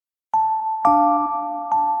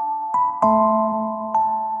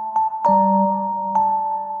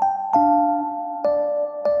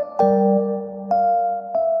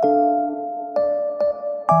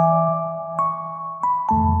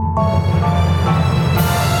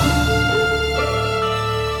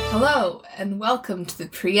and welcome to the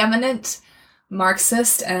preeminent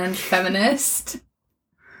Marxist and feminist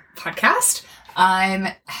podcast. I'm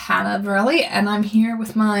Hannah Burley, and I'm here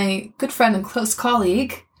with my good friend and close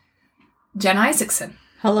colleague, Jen Isaacson.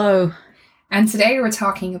 Hello. And today we're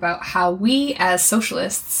talking about how we, as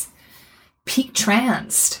socialists, peak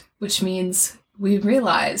transed, which means we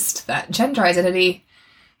realized that gender identity,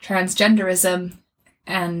 transgenderism,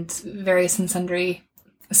 and various and sundry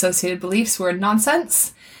associated beliefs were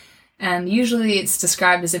nonsense. And usually it's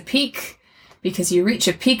described as a peak because you reach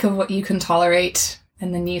a peak of what you can tolerate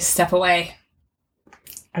and then you step away.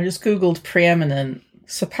 I just googled preeminent,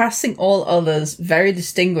 surpassing all others, very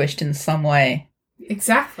distinguished in some way.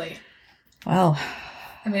 Exactly. Well,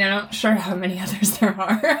 I mean, I'm not sure how many others there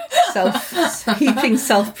are. Heaping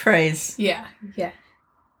self-praise. Yeah.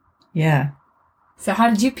 So how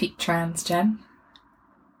did you peak trans, Jen?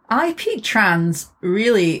 I peaked trans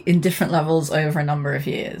really in different levels over a number of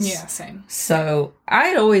years. Yeah, same. So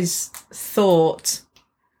I'd always thought,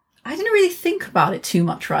 I didn't really think about it too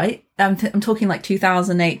much, right? I'm talking like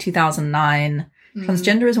 2008, 2009.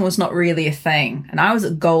 Transgenderism was not really a thing. And I was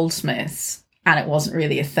at Goldsmiths, and it wasn't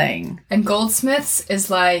really a thing. And Goldsmiths is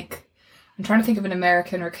like, I'm trying to think of an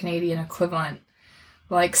American or Canadian equivalent,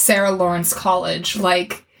 like Sarah Lawrence College,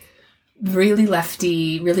 like really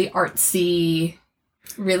lefty, really artsy,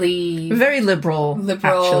 really very liberal,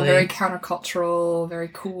 actually. Very countercultural, very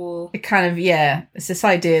cool. It kind of, yeah, it's this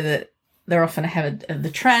idea that they're often ahead of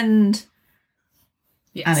the trend.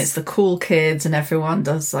 Yes. And it's the cool kids and everyone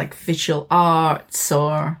does like visual arts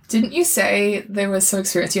or... Didn't you say there was some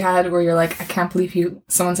experience you had where you're like,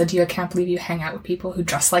 someone said to you, I can't believe you hang out with people who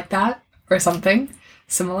dress like that or something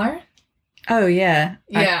similar? Oh, yeah.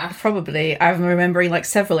 Yeah. Probably. I'm remembering like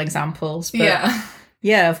several examples. But yeah.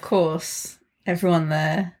 Yeah, of course. Everyone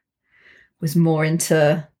there was more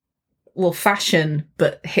into, well, fashion,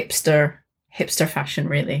 but hipster fashion,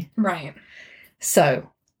 really. Right.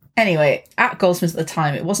 So, anyway, at Goldsmiths at the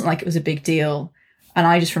time, it wasn't like it was a big deal. And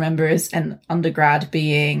I just remember as an undergrad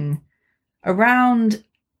being around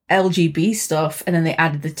LGB stuff, and then they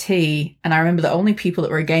added the T. And I remember the only people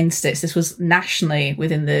that were against it, so this was nationally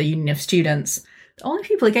within the Union of Students, the only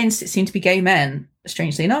people against it seemed to be gay men,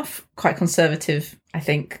 strangely enough, quite conservative, I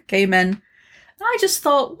think, gay men. I just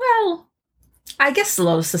thought, well, I guess a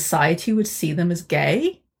lot of society would see them as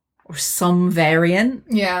gay or some variant.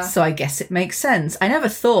 Yeah. So I guess it makes sense. I never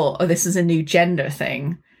thought, oh, this is a new gender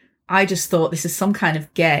thing. I just thought this is some kind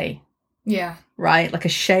of gay. Yeah. Right? Like a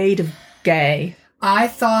shade of gay. I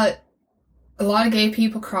thought a lot of gay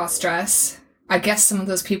people cross-dress. I guess some of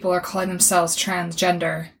those people are calling themselves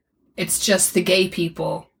transgender. It's just the gay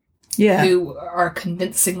people who are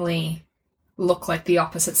convincingly look like the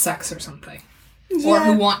opposite sex or something. Yeah. Or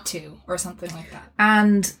who want to, or something like that.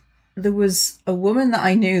 And there was a woman that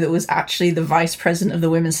I knew that was actually the vice president of the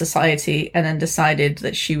Women's Society and then decided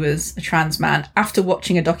that she was a trans man after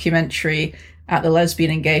watching a documentary at the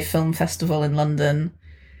Lesbian and Gay Film Festival in London.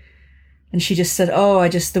 And she just said,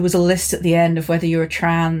 there was a list at the end of whether you were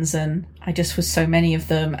trans, and I just was so many of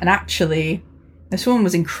them. And actually, this woman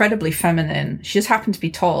was incredibly feminine. She just happened to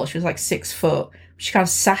be tall. She was like 6 foot. She kind of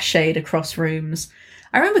sashayed across rooms.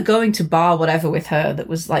 I remember going to bar whatever with her that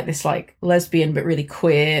was like this like lesbian but really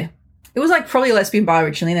queer. It was like probably a lesbian bar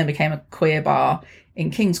originally, then became a queer bar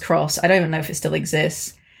in King's Cross. I don't even know if it still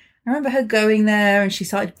exists. I remember her going there and she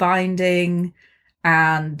started binding,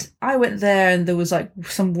 and I went there and there was like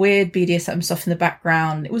some weird BDSM stuff in the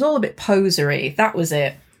background. It was all a bit posery. That was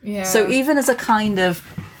it. Yeah. So even as a kind of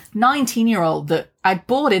 19-year-old that I'd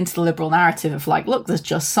bought into the liberal narrative of like, look, there's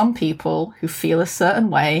just some people who feel a certain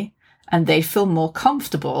way and they feel more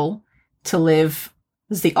comfortable to live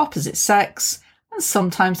as the opposite sex. And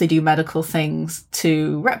sometimes they do medical things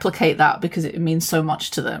to replicate that because it means so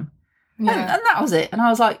much to them. Yeah. And that was it. And I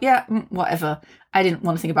was like, yeah, whatever. I didn't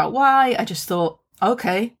want to think about why. I just thought,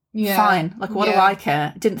 okay, fine. Like, what do I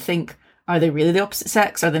care? I didn't think, are they really the opposite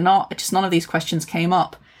sex? Are they not? Just none of these questions came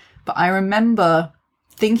up. But I remember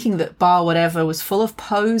thinking that bar whatever was full of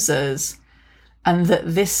posers, and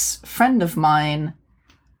that this friend of mine,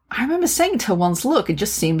 I remember saying to her once, look, it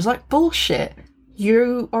just seems like bullshit.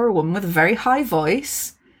 You are a woman with a very high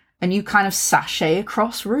voice and you kind of sashay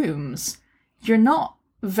across rooms. You're not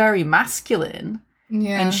very masculine.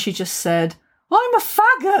 Yeah. And she just said, well, I'm a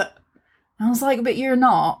faggot. And I was like, but you're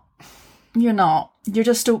not. You're not. You're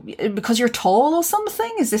just because you're tall or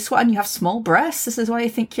something? Is this why? And you have small breasts? This is why you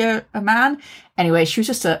think you're a man? Anyway, she was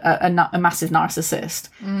just a massive narcissist,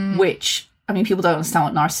 which... I mean, people don't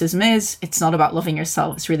understand what narcissism is. It's not about loving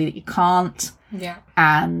yourself. It's really that you can't. Yeah.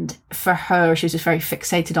 And for her, she was just very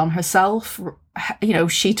fixated on herself. You know,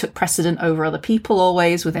 she took precedent over other people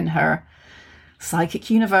always within her psychic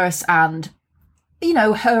universe, and, you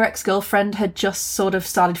know, her ex-girlfriend had just sort of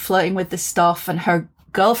started flirting with this stuff, and her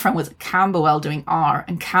girlfriend was at Camberwell doing art,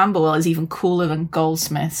 and Camberwell is even cooler than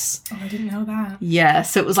Goldsmiths. Oh, I didn't know that. Yeah,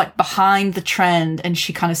 so it was like behind the trend, and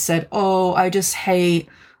she kind of said, oh, I just hate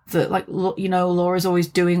that, like, you know, Laura's always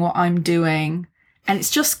doing what I'm doing. And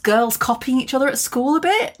it's just girls copying each other at school a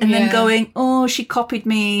bit, and then going, oh, she copied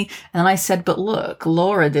me. And then I said, but look,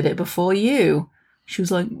 Laura did it before you. She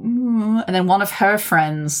was like, mm. And then one of her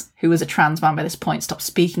friends, who was a trans man by this point, stopped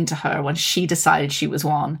speaking to her when she decided she was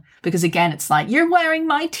one. Because again, it's like, you're wearing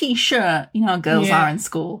my t-shirt. You know how girls are in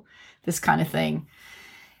school. This kind of thing.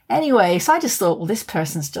 Anyway, so I just thought, well, this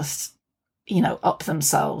person's just, you know, up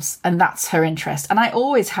themselves. And that's her interest. And I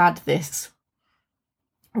always had this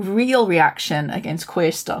real reaction against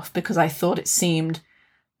queer stuff because I thought it seemed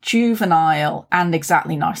juvenile and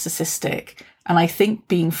exactly narcissistic. And I think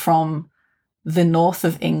being from the north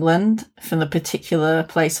of England, from the particular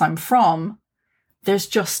place I'm from,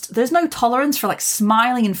 there's no tolerance for like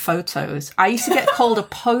smiling in photos. I used to get called a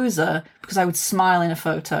poser because I would smile in a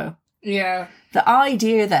photo. Yeah. The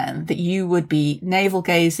idea then that you would be navel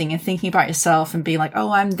gazing and thinking about yourself and being like,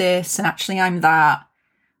 oh, I'm this and actually I'm that,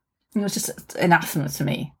 it was just anathema to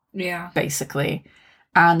me. Yeah. Basically.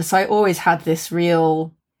 And so I always had this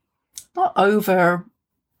real, not over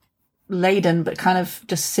laden, but kind of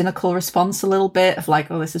just cynical response a little bit of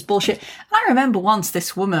like, oh, this is bullshit. And I remember once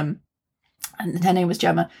this woman, and her name was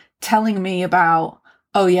Gemma, telling me about,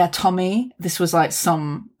 oh yeah, Tommy, this was like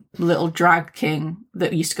some little drag king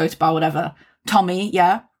that used to go to bar, whatever. Tommy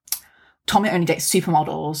only dates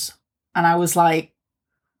supermodels. And I was like,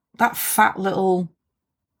 that fat little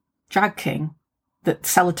drag king that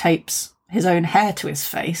sellotapes his own hair to his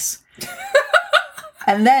face.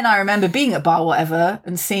 And then I remember being at bar, whatever,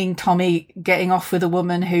 and seeing Tommy getting off with a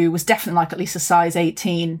woman who was definitely like at least a size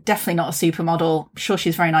 18, definitely not a supermodel. I'm sure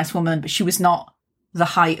she's a very nice woman, but she was not the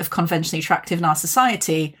height of conventionally attractive in our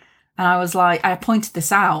society. And I was like, I pointed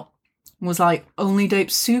this out and was like, only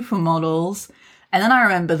dates supermodels. And then I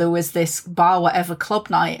remember there was this bar, whatever, club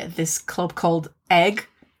night at this club called Egg,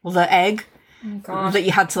 or The Egg, that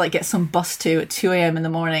you had to like get some bus to at 2 a.m. in the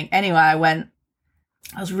morning. Anyway, I went.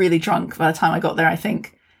 I was really drunk by the time I got there, I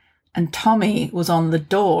think. And Tommy was on the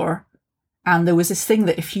door, and there was this thing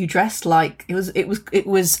that if you dressed like it was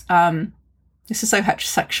this is so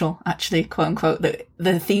heterosexual, actually, quote unquote, that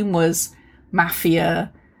the theme was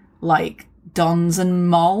mafia, like dons and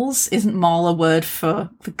moles. Isn't mole a word for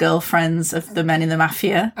the girlfriends of the men in the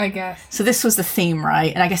mafia? I guess. So this was the theme,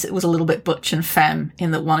 right? And I guess it was a little bit butch and femme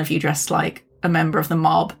in that one of you dressed like a member of the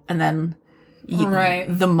mob, and then you're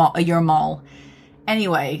a mole.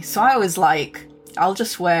 Anyway, so I was like, I'll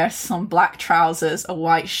just wear some black trousers, a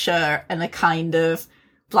white shirt, and a kind of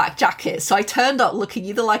black jacket. So I turned up looking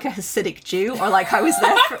either like a Hasidic Jew or like I was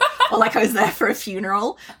there for a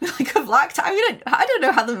funeral with like a black tie. I don't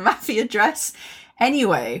know how the mafia dress.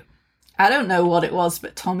 Anyway, I don't know what it was,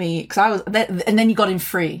 but Tommy, because I was there, and then you got in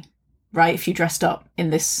free, right? If you dressed up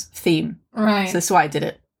in this theme, right? So that's why I did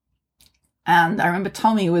it. And I remember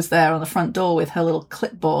Tommy was there on the front door with her little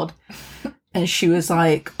clipboard. And she was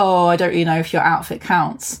like, oh, I don't really know if your outfit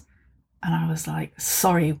counts. And I was like,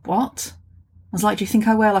 sorry, what? I was like, do you think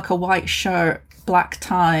I wear like a white shirt, black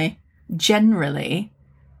tie, generally?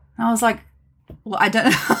 And I was like, well, I don't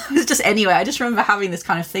know. It's just, anyway, I just remember having this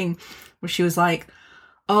kind of thing where she was like,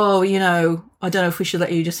 oh, you know, I don't know if we should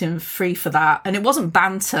let you just in free for that. And it wasn't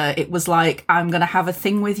banter. It was like, I'm going to have a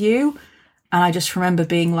thing with you. And I just remember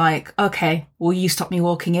being like, okay, will you stop me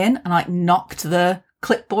walking in? And like knocked the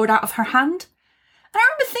clipboard out of her hand. And I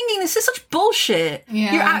remember thinking, this is such bullshit.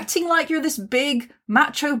 Yeah. You're acting like you're this big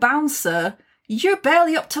macho bouncer. You're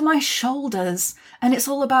barely up to my shoulders. And it's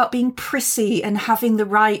all about being prissy and having the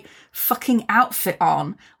right fucking outfit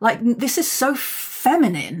on. Like, this is so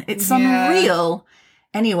feminine. It's unreal.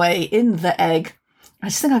 Anyway, in The Egg, I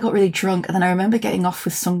just think I got really drunk, and then I remember getting off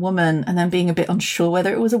with some woman and then being a bit unsure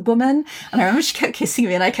whether it was a woman. And I remember she kept kissing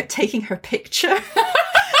me and I kept taking her picture.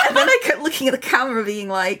 And then I kept looking at the camera being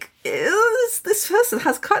like, this person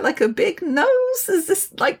has quite like a big nose. Is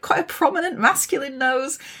this like quite a prominent masculine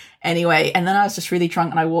nose? Anyway, and then I was just really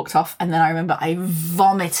drunk and I walked off, and then I remember I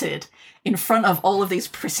vomited in front of all of these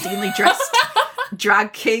pristinely dressed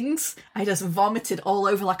drag kings. I just vomited all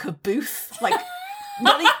over like a booth, like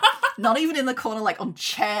not even in the corner, like on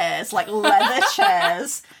chairs, like leather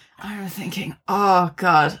chairs. I remember thinking, oh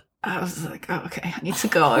God. I was like, oh, okay, I need to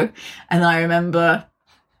go. And then I remember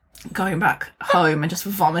going back home and just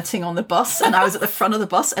vomiting on the bus, and I was at the front of the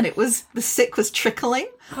bus, and the sick was trickling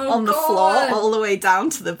on the floor all the way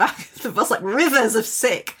down to the back of the bus, like rivers of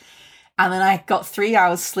sick. And then I got 3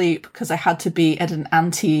 hours sleep because I had to be at an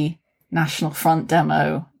anti-National Front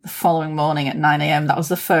demo the following morning at 9 a.m. That was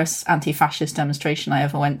the first anti-fascist demonstration I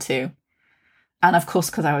ever went to. And of course,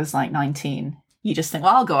 because I was like 19, you just think,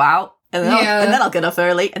 well, I'll go out and then I'll get up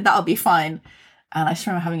early and that'll be fine. And I just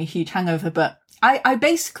remember having a huge hangover. But I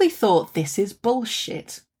basically thought, this is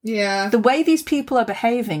bullshit. Yeah. The way these people are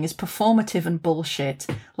behaving is performative and bullshit.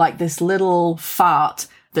 Like this little fart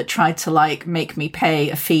that tried to like make me pay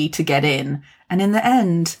a fee to get in. And in the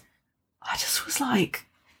end, I just was like,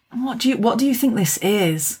 what do you think this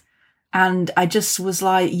is? And I just was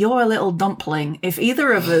like, you're a little dumpling. If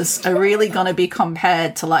either of us are really going to be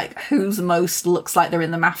compared to like who's most looks like they're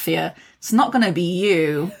in the mafia, it's not going to be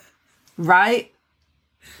you, right?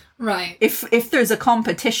 Right. If there's a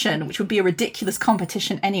competition, which would be a ridiculous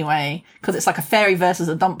competition anyway, because it's like a fairy versus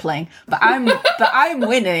a dumpling, but I'm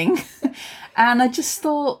winning. And I just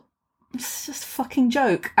thought, it's just a fucking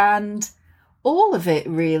joke. And all of it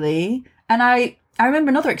really. And I remember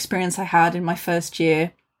another experience I had in my first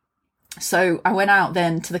year. So I went out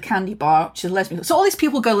then to the candy bar, which is a lesbian. So all these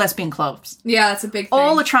people go lesbian clubs. Yeah, that's a big thing.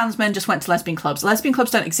 All the trans men just went to lesbian clubs. Lesbian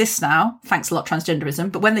clubs don't exist now, thanks a lot,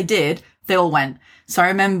 transgenderism. But when they did, they all went. So I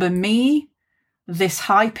remember me, this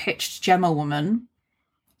high-pitched Gemma woman,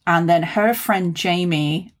 and then her friend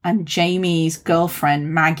Jamie and Jamie's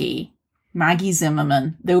girlfriend Maggie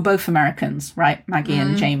Zimmerman. They were both Americans, right? Maggie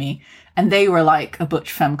and Jamie. And they were like a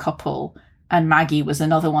butch femme couple. And Maggie was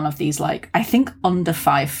another one of these, like, I think under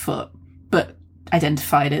 5 foot, but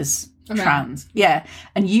identified as trans. Yeah.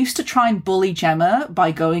 And used to try and bully Gemma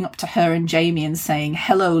by going up to her and Jamie and saying,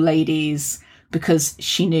 hello, ladies, because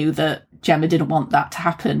she knew that Gemma didn't want that to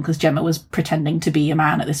happen because Gemma was pretending to be a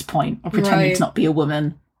man at this point or pretending to not be a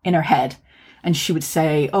woman in her head. And she would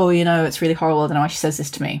say, oh, you know, it's really horrible. I don't know why she says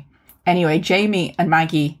this to me. Anyway, Jamie and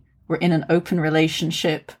Maggie were in an open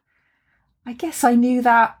relationship. I guess I knew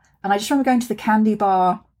that. And I just remember going to the candy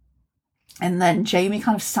bar and then Jamie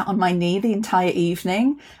kind of sat on my knee the entire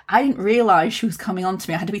evening. I didn't realise she was coming on to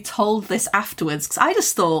me. I had to be told this afterwards because I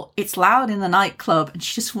just thought it's loud in the nightclub and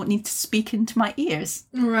she just wanted to speak into my ears.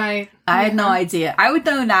 Right. I had no idea. I would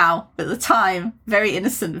know now, but at the time, very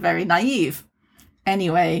innocent, very naive.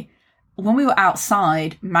 Anyway, when we were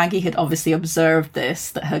outside, Maggie had obviously observed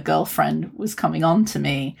this, that her girlfriend was coming on to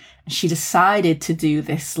me. And she decided to do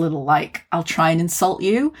this little, like, I'll try and insult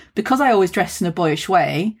you. Because I always dressed in a boyish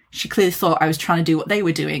way, she clearly thought I was trying to do what they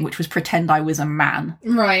were doing, which was pretend I was a man.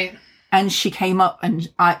 Right. And she came up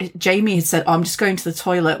and Jamie had said, oh, I'm just going to the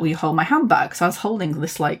toilet. Will you hold my handbag? So I was holding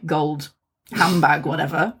this, like, gold handbag,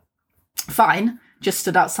 whatever. Fine. Just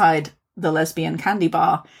stood outside the lesbian candy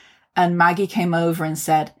bar. And Maggie came over and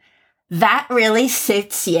said, that really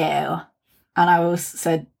suits you. And I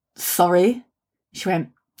said, sorry. She went,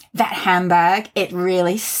 that handbag, it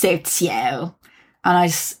really suits you. And I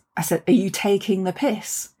said, are you taking the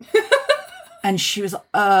piss? And she was,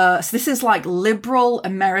 so this is like liberal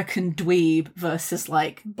American dweeb versus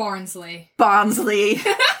like Barnsley,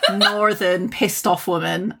 northern pissed off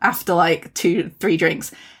woman after like 2-3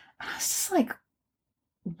 drinks. And I was just like,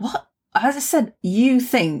 what? I just said, you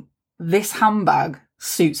think this handbag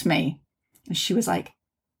suits me? And she was like,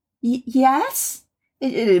 yes.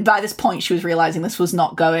 By this point, she was realising this was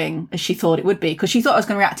not going as she thought it would be, because she thought I was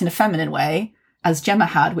going to react in a feminine way, as Gemma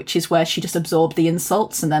had, which is where she just absorbed the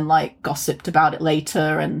insults and then, like, gossiped about it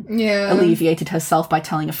later and alleviated herself by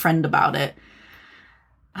telling a friend about it.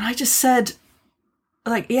 And I just said,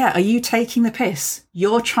 like, yeah, are you taking the piss?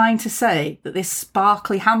 You're trying to say that this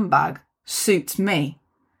sparkly handbag suits me?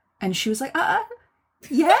 And she was like,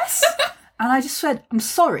 yes. And I just said, I'm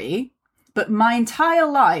sorry, but my entire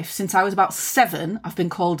life, since I was about 7, I've been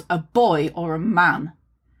called a boy or a man.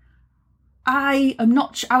 I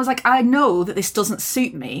was like, I know that this doesn't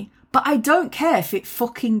suit me, but I don't care if it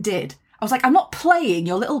fucking did. I was like, I'm not playing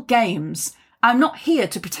your little games. I'm not here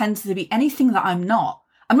to pretend to be anything that I'm not.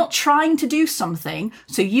 I'm not trying to do something,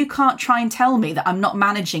 so you can't try and tell me that I'm not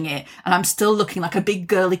managing it and I'm still looking like a big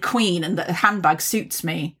girly queen and that a handbag suits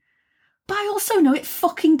me. But I also know it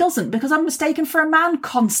fucking doesn't, because I'm mistaken for a man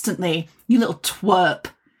constantly, you little twerp.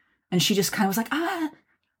 And she just kind of was like,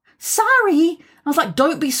 sorry. I was like,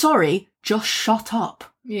 don't be sorry, just shut up.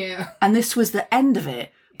 Yeah. And this was the end of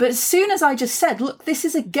it. But as soon as I just said, look, this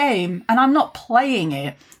is a game and I'm not playing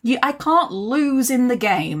it. I can't lose in the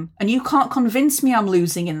game and you can't convince me I'm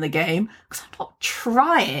losing in the game because I'm not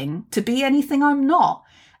trying to be anything I'm not.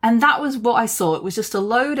 And that was what I saw. It was just a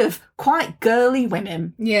load of quite girly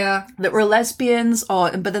women. Yeah. That were lesbians,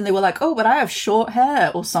 but then they were like, oh, but I have short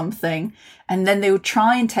hair or something. And then they would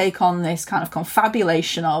try and take on this kind of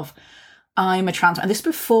confabulation of, I'm a trans man. And this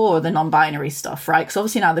before the non-binary stuff, right? Because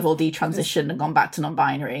obviously now they've all detransitioned and gone back to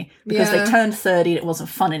non-binary because they turned 30 and it wasn't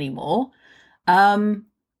fun anymore.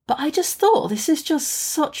 But I just thought, this is just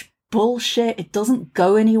such bullshit. It doesn't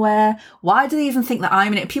go anywhere. Why do they even think that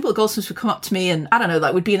I'm in it? People at Goldsmiths would come up to me and, I don't know,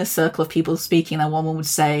 like, we'd be in a circle of people speaking and one woman would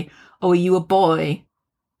say, oh, are you a boy?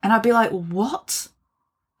 And I'd be like, what?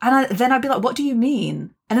 And then I'd be like, what do you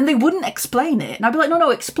mean? And then they wouldn't explain it. And I'd be like, no,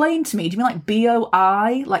 explain to me. Do you mean like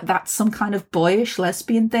BOI? Like that's some kind of boyish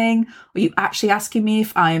lesbian thing? Or are you actually asking me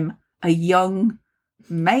if I'm a young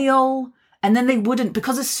male? And then they wouldn't,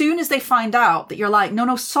 because as soon as they find out that you're like,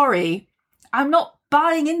 no, sorry, I'm not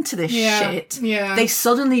buying into this shit. Yeah. They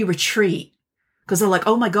suddenly retreat because they're like,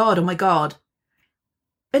 oh my God.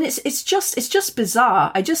 And it's just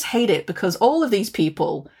bizarre. I just hate it because all of these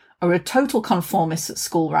people are a total conformists at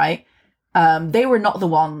school, right? They were not the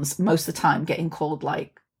ones most of the time getting called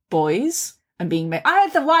like boys and being made. I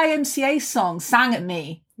had the YMCA song sang at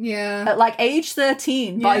me. Yeah. At like age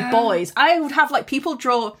 13 by boys. I would have like people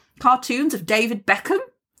draw cartoons of David Beckham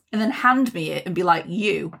and then hand me it and be like,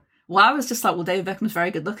 you. Well, I was just like, well, David Beckham's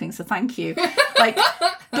very good looking, so thank you. Like,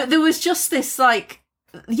 but there was just this like,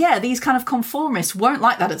 these kind of conformists weren't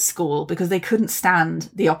like that at school because they couldn't stand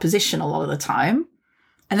the opposition a lot of the time.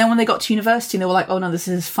 And then when they got to university, they were like, oh no, this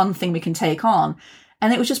is this fun thing we can take on.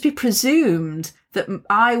 And it would just be presumed that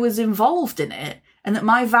I was involved in it and that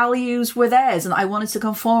my values were theirs and I wanted to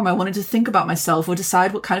conform. I wanted to think about myself or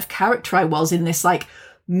decide what kind of character I was in this like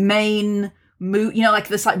main like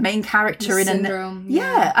this like main character in syndrome.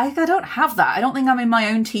 I don't have that. I don't think I'm in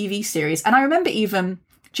my own TV series. And I remember even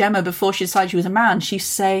Gemma, before she decided she was a man, she used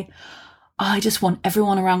to say, oh, I just want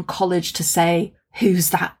everyone around college to say,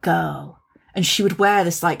 who's that girl? And she would wear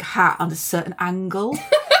this like hat on a certain angle.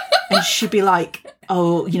 And she'd be like,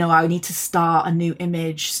 oh, I need to start a new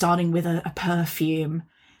image, starting with a perfume.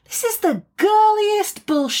 This is the girliest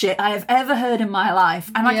bullshit I have ever heard in my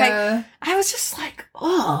life. And like, I was just like,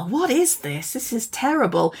 oh, what is this? This is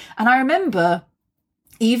terrible. And I remember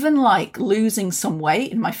even like losing some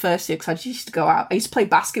weight in my first year, because I just used to go out. I used to play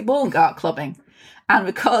basketball and go out clubbing. And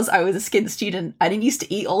because I was a skin student, I didn't used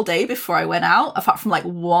to eat all day before I went out, apart from like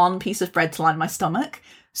one piece of bread to line my stomach,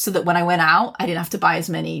 so that when I went out, I didn't have to buy as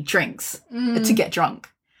many drinks to get drunk.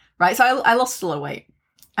 Right. So I lost a lot of weight.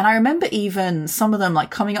 And I remember even some of them like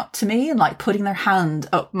coming up to me and like putting their hand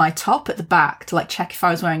up my top at the back to like check if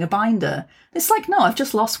I was wearing a binder. It's like, no, I've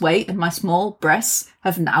just lost weight and my small breasts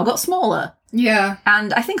have now got smaller. Yeah.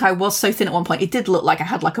 And I think I was so thin at one point, it did look like I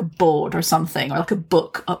had like a board or something, or like a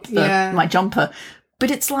book up my jumper. But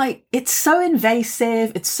it's like, it's so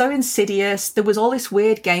invasive. It's so insidious. There was all this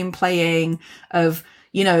weird game playing of,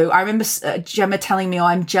 I remember Gemma telling me, oh,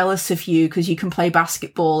 I'm jealous of you because you can play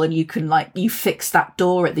basketball and you can like, you fixed that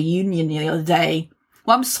door at the union the other day.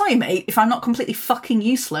 Well, I'm sorry, mate, if I'm not completely fucking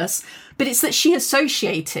useless, but it's that she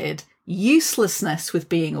associated uselessness with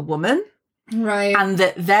being a woman. Right. And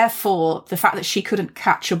that therefore the fact that she couldn't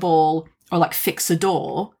catch a ball or like fix a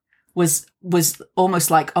door was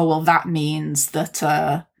almost like, oh, well, that means that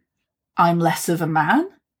I'm less of a man.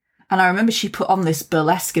 And I remember she put on this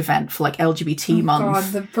burlesque event for like LGBT month.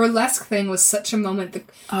 God, the burlesque thing was such a moment.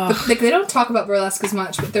 Like they don't talk about burlesque as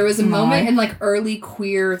much, but there was a moment in like early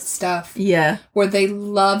queer stuff where they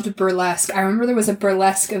loved burlesque. I remember there was a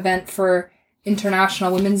burlesque event for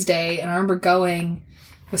International Women's Day, and I remember going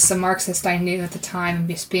with some Marxist I knew at the time and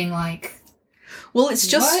just being like, well, it's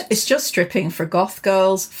just stripping for goth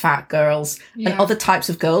girls, fat girls, and other types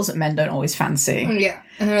of girls that men don't always fancy. Yeah.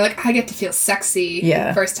 And they're like, I get to feel sexy for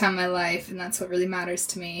the first time in my life, and that's what really matters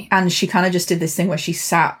to me. And she kind of just did this thing where she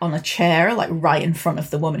sat on a chair, like right in front of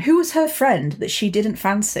the woman, who was her friend that she didn't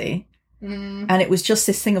fancy. And it was just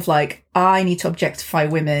this thing of like, I need to objectify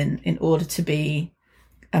women in order to be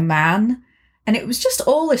a man. And it was just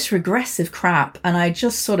all this regressive crap. And I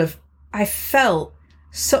just I felt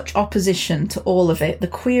such opposition to all of it. The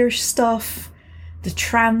queer stuff, the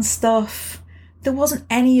trans stuff. There wasn't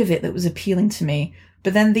any of it that was appealing to me.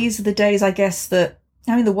 But then these are the days, I guess, that,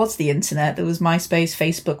 there was the internet, there was MySpace,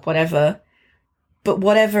 Facebook, whatever. But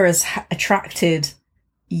whatever has attracted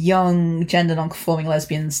young gender non-conforming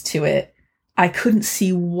lesbians to it, I couldn't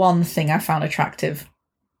see one thing I found attractive.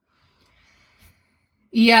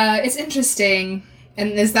 Yeah, it's interesting.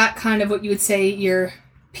 And is that kind of what you would say your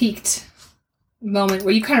peaked moment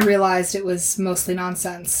where you kind of realized it was mostly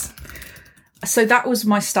nonsense? So that was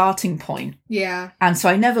my starting point. Yeah. And so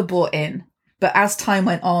I never bought in. But as time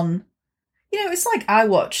went on, it's like I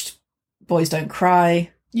watched Boys Don't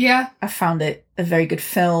Cry. Yeah. I found it a very good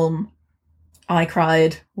film. I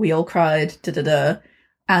cried. We all cried. Da-da-da.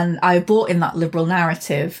 And I bought in that liberal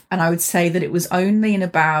narrative. And I would say that it was only in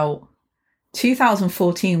about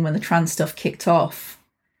 2014, when the trans stuff kicked off,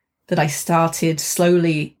 that I started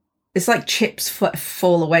slowly, it's like chips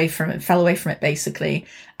fell away from it basically.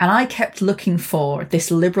 And I kept looking for this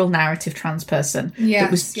liberal narrative trans person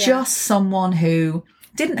that was just someone who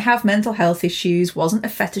didn't have mental health issues, wasn't a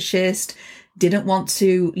fetishist, didn't want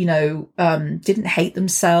to, didn't hate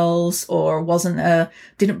themselves, or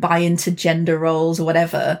didn't buy into gender roles or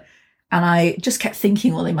whatever. And I just kept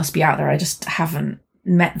thinking, well, they must be out there. I just haven't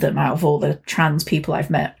met them out of all the trans people I've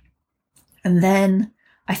met. And then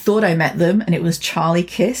I thought I met them, and it was Charlie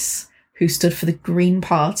Kiss, who stood for the Green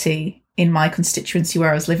Party in my constituency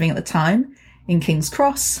where I was living at the time, in King's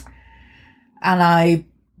Cross. And I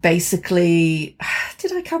basically,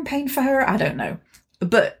 did I campaign for her? I don't know.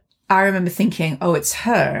 But I remember thinking, oh, it's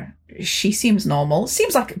her. She seems normal.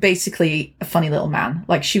 Seems like basically a funny little man.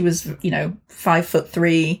 Like she was,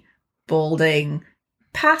 5'3", balding,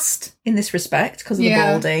 past in this respect because of the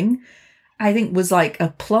balding. I think was like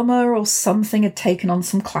a plumber or something, had taken on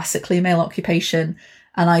some classically male occupation.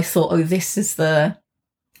 And I thought, oh, this is the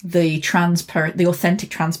authentic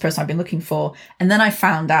trans person I've been looking for. And then I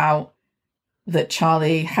found out that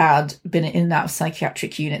Charlie had been in and out of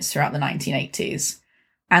psychiatric units throughout the 1980s.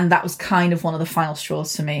 And that was kind of one of the final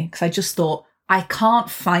straws for me, because I just thought, I can't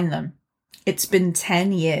find them. It's been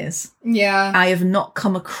 10 years. Yeah. I have not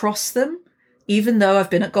come across them, even though I've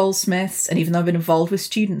been at Goldsmiths and even though I've been involved with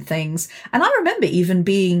student things. And I remember even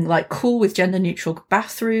being like cool with gender neutral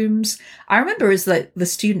bathrooms. I remember as like the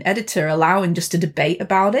student editor allowing just a debate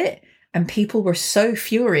about it, and people were so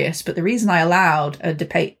furious. But the reason I allowed a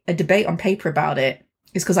debate on paper about it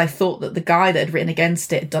is because I thought that the guy that had written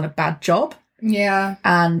against it had done a bad job. Yeah.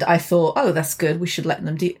 And I thought, oh, that's good. We should let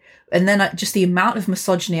them do. And then just the amount of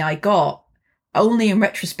misogyny I got, only in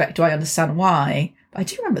retrospect do I understand why. But I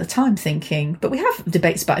do remember the time thinking, but we have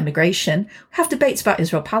debates about immigration. We have debates about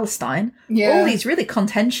Israel-Palestine. Yeah. All these really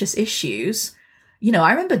contentious issues.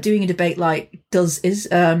 I remember doing a debate like, because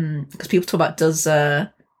people talk about does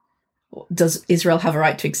Israel have a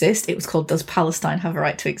right to exist? It was called, does Palestine have a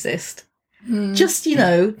right to exist? Just,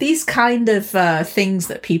 these kind of things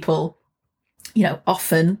that people,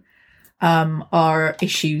 often are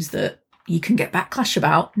issues that you can get backlash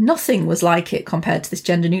about. Nothing was like it compared to this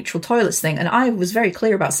gender neutral toilets thing. And I was very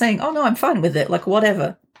clear about saying, oh no, I'm fine with it, like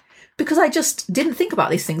whatever. Because I just didn't think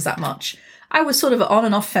about these things that much. I was sort of an on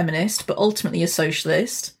and off feminist, but ultimately a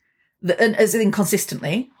socialist, as in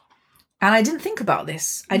consistently. And I didn't think about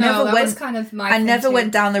this. I never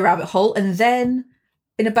went down the rabbit hole. And then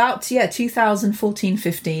in about, 2014,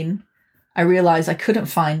 15, I realized I couldn't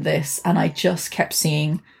find this. And I just kept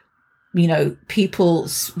seeing,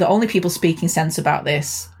 the only people speaking sense about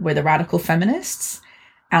this were the radical feminists.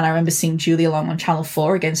 And I remember seeing Julia Long on Channel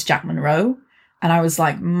 4 against Jack Monroe. And I was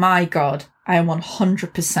like, my God, I am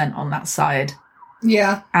 100% on that side.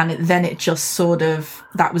 Yeah. And then it just sort of,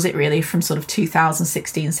 that was it really, from sort of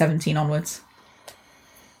 2016, 17 onwards.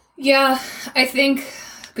 Yeah, I think,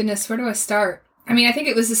 goodness, where do I start? I mean, I think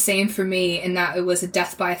it was the same for me in that it was a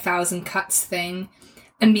death by 1,000 cuts thing.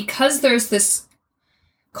 And because there's this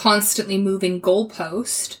constantly moving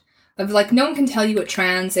goalpost of like, no one can tell you what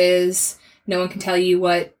trans is, no one can tell you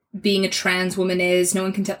what being a trans woman is, no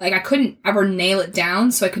one can tell, like I couldn't ever nail it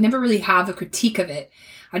down, so I could never really have a critique of it.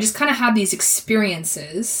 I just kind of had these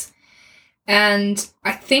experiences. And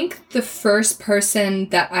I think the first person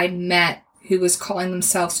that I met who was calling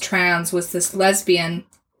themselves trans was this lesbian.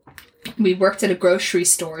 We worked at a grocery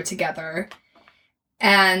store together,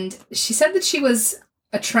 and she said that she was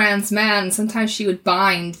a trans man. Sometimes she would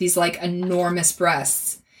bind these like enormous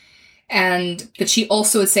breasts, and but she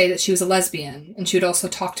also would say that she was a lesbian, and she would also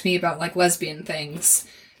talk to me about like lesbian things.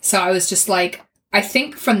 So I was just like, I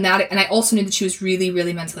think from that, and I also knew that she was really,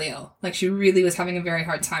 really mentally ill. Like she really was having a very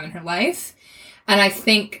hard time in her life.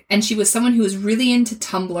 And she was someone who was really into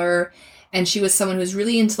Tumblr, and she was someone who was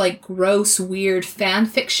really into like gross, weird fan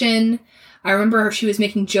fiction. I remember she was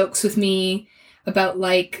making jokes with me about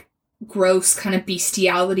like gross kind of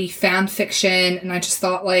bestiality fan fiction, and I just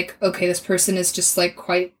thought like, okay, this person is just like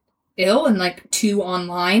quite ill and like too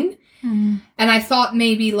online. And I thought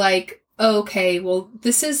maybe like, okay, well,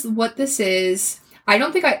 this is what this is. I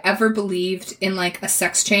don't think I ever believed in like a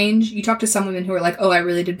sex change. You talk to some women who are like, oh, I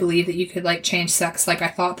really did believe that you could like change sex. Like I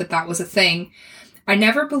thought that that was a thing. I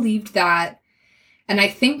never believed that. And I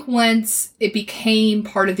think once it became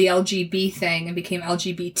part of the LGB thing and became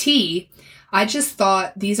LGBT, I just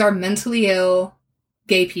thought these are mentally ill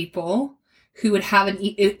gay people who would have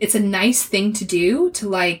it's a nice thing to do to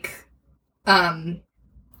like,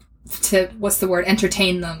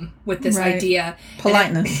 entertain them with this idea.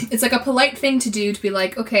 Politeness. It's like a polite thing to do to be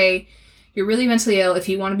like, okay, you're really mentally ill. If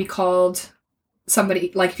you want to be called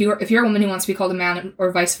somebody, like if you're a woman who wants to be called a man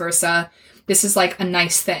or vice versa, this is like a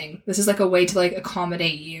nice thing. This is like a way to like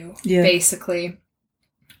accommodate you, basically.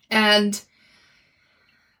 And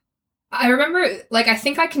I remember, like, I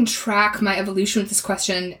think I can track my evolution with this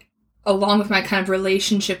question along with my kind of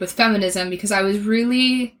relationship with feminism, because I was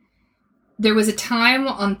really, there was a time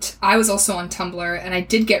I was also on Tumblr, and I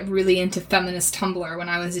did get really into feminist Tumblr when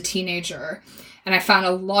I was a teenager. And I found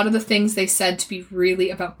a lot of the things they said to be really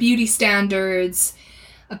about beauty standards,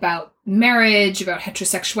 about marriage, about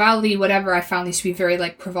heterosexuality, whatever. I found these to be very,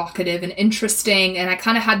 like, provocative and interesting. And I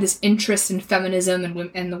kind of had this interest in feminism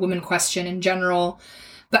and the women question in general.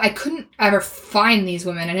 But I couldn't ever find these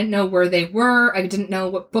women. I didn't know where they were. I didn't know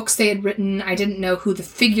what books they had written. I didn't know who the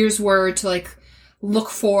figures were to, like, look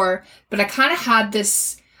for. But I kind of had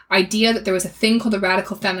this idea that there was a thing called a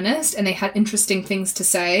radical feminist, and they had interesting things to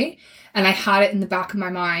say. And I had it in the back of my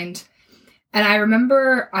mind. And I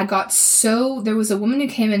remember there was a woman who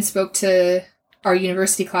came and spoke to our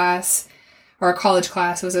university class, or our college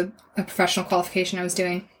class. It was a professional qualification I was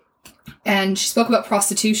doing. And she spoke about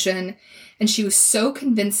prostitution. And she was so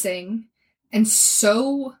convincing and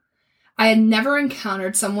so, I had never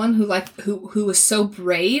encountered someone who was so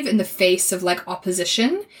brave in the face of like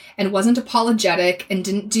opposition and wasn't apologetic and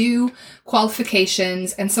didn't do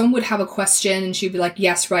qualifications. And someone would have a question and she'd be like,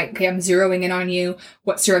 yes, right. Okay. I'm zeroing in on you.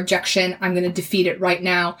 What's your objection? I'm going to defeat it right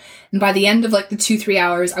now. And by the end of like the 2-3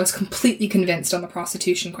 hours, I was completely convinced on the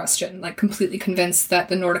prostitution question, like completely convinced that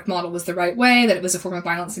the Nordic model was the right way, that it was a form of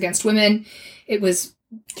violence against women. It was,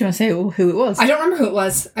 do you want to say who it was? I don't remember who it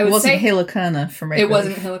was. It wasn't Hila Kerner from Rape It Relief.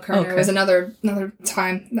 wasn't Hila Kerner. Okay. It was another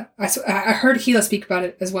time. I heard Hila speak about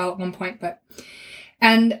it as well at one point.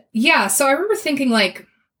 And yeah, so I remember thinking like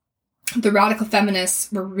the radical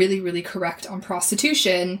feminists were really, really correct on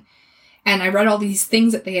prostitution. And I read all these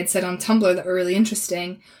things that they had said on Tumblr that were really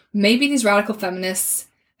interesting. Maybe these radical feminists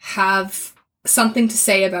have something to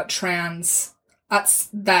say about trans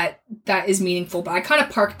that is meaningful, but I kind of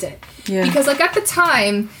parked it. Yeah. Because like at the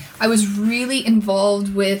time, I was really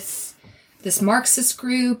involved with this Marxist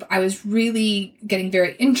group. I was really getting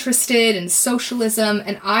very interested in socialism,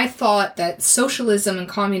 and I thought that socialism and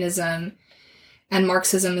communism and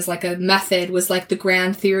Marxism as like a method was like the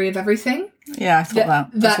grand theory of everything. Yeah, I thought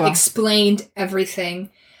that explained everything.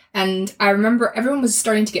 And I remember everyone was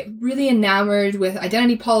starting to get really enamored with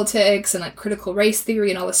identity politics and like critical race theory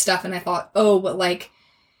and all this stuff. And I thought, oh, but like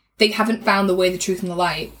they haven't found the way, the truth, and the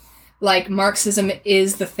light. Like Marxism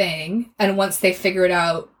is the thing. And once they figure it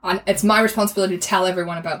out, it's my responsibility to tell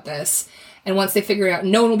everyone about this. And once they figure it out,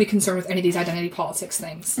 no one will be concerned with any of these identity politics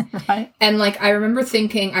things. Right. And like, I remember them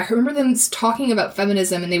talking about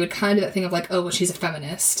feminism, and they would kind of do that thing of like, oh, well, she's a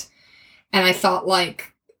feminist. And I thought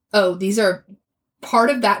like, oh, these are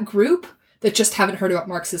part of that group that just haven't heard about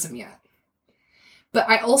Marxism yet. But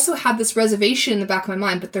I also had this reservation in the back of my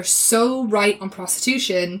mind, but they're so right on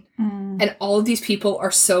prostitution, and all of these people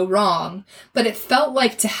are so wrong. But it felt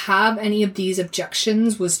like to have any of these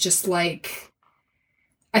objections was just like,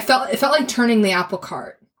 it felt like turning the apple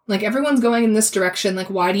cart. Like everyone's going in this direction,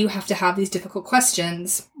 like why do you have to have these difficult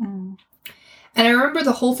questions? And I remember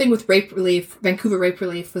the whole thing with Rape Relief, Vancouver Rape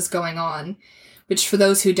Relief was going on, which for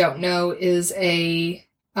those who don't know is a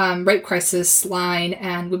rape crisis line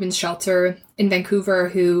and women's shelter in Vancouver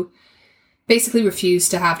who basically refuse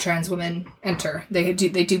to have trans women enter. They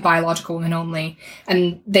do biological women only,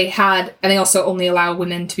 and they also only allow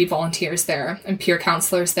women to be volunteers there and peer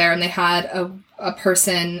counselors there. And they had a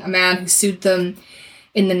man who sued them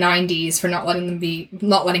in the 90s for not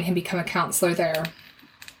letting him become a counselor there.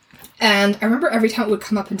 And I remember every time it would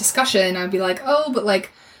come up in discussion, I'd be like, oh, but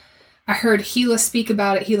like, I heard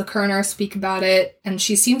Hila Kerner speak about it, and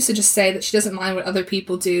she seems to just say that she doesn't mind what other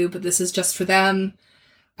people do, but this is just for them.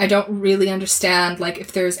 I don't really understand, like,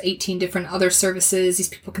 if there's 18 different other services these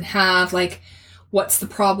people can have, like, what's the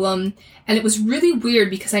problem? And it was really weird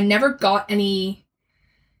because I never got any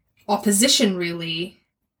opposition, really.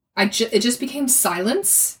 It just became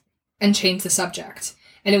silence and changed the subject.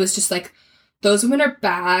 And it was just like, those women are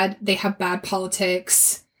bad, they have bad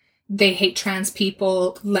politics, they hate trans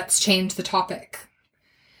people, let's change the topic.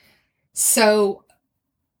 So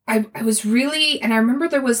I was really, and I remember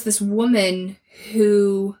there was this woman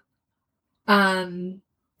who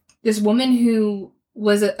was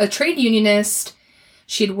a trade unionist.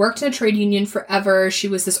 She had worked in a trade union forever. She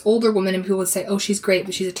was this older woman, and people would say, oh, she's great,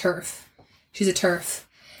 but she's a TERF. She's a TERF.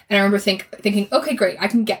 And I remember thinking, okay, great, I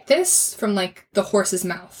can get this from, like, the horse's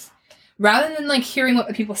mouth. Rather than, like, hearing what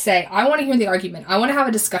the people say, I want to hear the argument. I want to have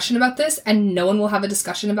a discussion about this, and no one will have a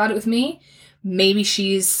discussion about it with me. Maybe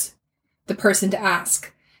she's the person to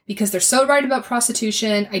ask. because they're so right about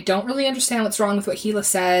prostitution. I don't really understand what's wrong with what Gila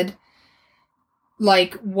said.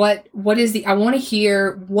 Like, what is I want to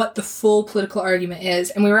hear what the full political argument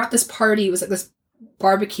is. And we were at this party. It was like this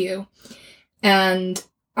barbecue. And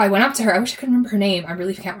I went up to her. I wish I could remember her name. I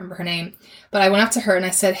really can't remember her name. But I went up to her and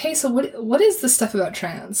I said, hey, so what is this stuff about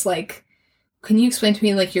trans? Like, can you explain to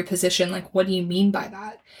me, like, your position? Like, what do you mean by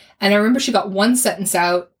that? And I remember she got one sentence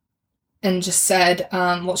out and just said,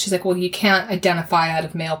 she's like, well, you can't identify out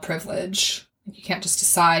of male privilege. You can't just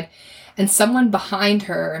decide. And someone behind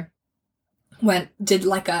her did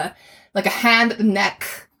like a hand at the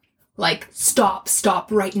neck, like, stop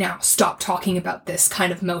right now. Stop talking about this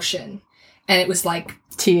kind of motion. And it was like,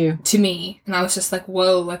 to me. And I was just like,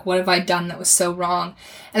 whoa, like, what have I done that was so wrong?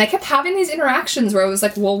 And I kept having these interactions where I was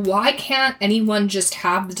like, well, why can't anyone just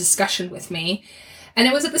have the discussion with me? And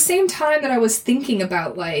it was at the same time that I was thinking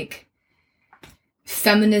about, like,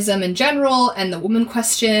 feminism in general and the woman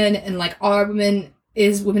question, and, like,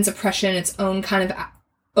 is women's oppression its own kind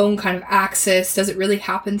of axis? Does it really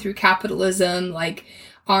happen through capitalism? Like,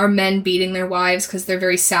 are men beating their wives because they're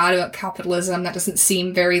very sad about capitalism? That doesn't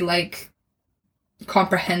seem very, like,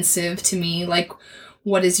 comprehensive to me. Like,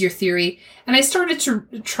 what is your theory? And I started to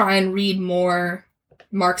try and read more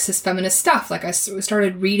Marxist feminist stuff. Like, I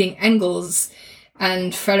started reading Engels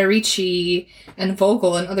and Federici and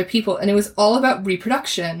Vogel and other people, and it was all about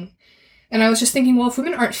reproduction. And I was just thinking, well, if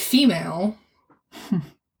women aren't female,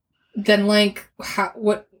 then, like,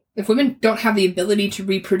 what if women don't have the ability to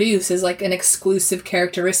reproduce as, like, an exclusive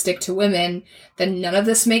characteristic to women, then none of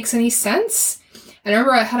this makes any sense. And I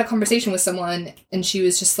remember I had a conversation with someone, and she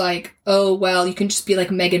was just like, oh, well, you can just be like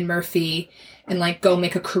Meghan Murphy and, like, go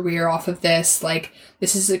make a career off of this. Like,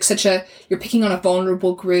 this is, like, you're picking on a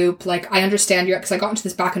vulnerable group. Like, I understand because I got into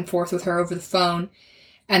this back and forth with her over the phone.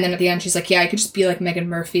 And then at the end, she's like, yeah, I could just be like Meghan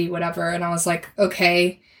Murphy, whatever. And I was like,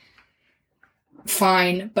 okay,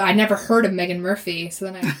 fine. But I never heard of Meghan Murphy. So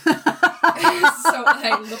then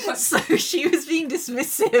So she was being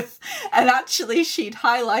dismissive, and actually she'd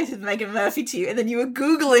highlighted Meghan Murphy to you, and then you were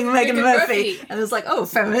Googling Meghan Murphy, and it was like, oh,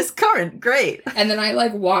 feminist current, great. And then I,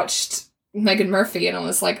 like, watched Meghan Murphy, and I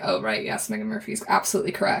was like, oh, right, yes, Meghan Murphy is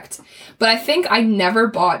absolutely correct. But I think I never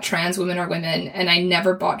bought trans women or women, and I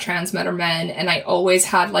never bought trans men or men, and I always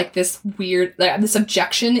had, like, this weird, like, this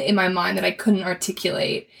objection in my mind that I couldn't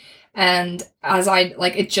articulate. And as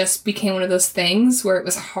it just became one of those things where it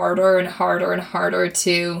was harder and harder and harder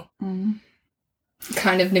to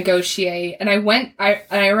kind of negotiate. And I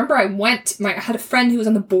remember I had a friend who was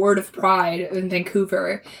on the board of Pride in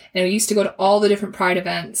Vancouver, and we used to go to all the different Pride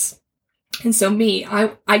events. And so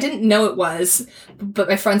I didn't know it was, but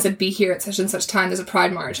my friend said, be here at such and such time, there's a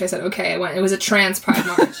Pride March. I said, okay, I went. It was a trans Pride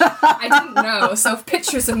March. I didn't know. So if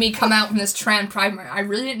pictures of me come out from this trans Pride March, I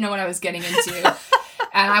really didn't know what I was getting into.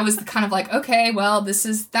 And I was kind of like, okay, well, this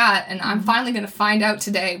is that. And I'm finally going to find out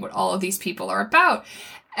today what all of these people are about.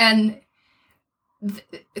 And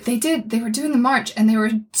they were doing the march, and they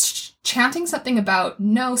were chanting something about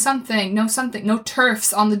no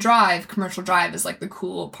TERFs on the drive. Commercial Drive is, like, the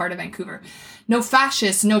cool part of Vancouver. No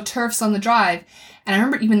fascists, no TERFs on the drive. And I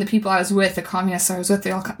remember even the people I was with, the communists I was with,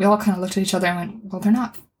 we all kind of looked at each other and went, well, they're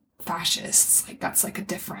not fascists. Like, that's a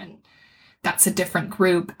different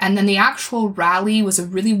group. And then the actual rally was a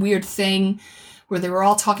really weird thing where they were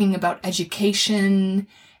all talking about education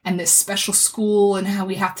and this special school and how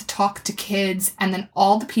we have to talk to kids. And then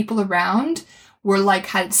all the people around were, like,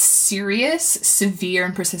 had serious, severe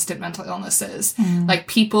and persistent mental illnesses. Like,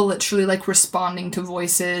 people literally, like, responding to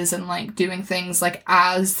voices and, like, doing things, like,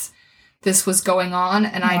 as this was going on.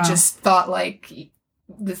 And I just thought, like,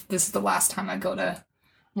 this is the last time I go to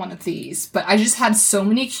one of these. But I just had so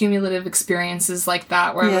many cumulative experiences like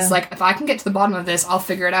that where I was like, if I can get to the bottom of this, I'll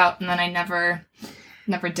figure it out. And then I never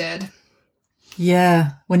did.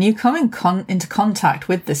 Yeah. When you come into contact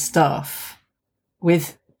with this stuff,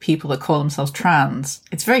 with people that call themselves trans,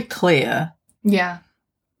 it's very clear. Yeah.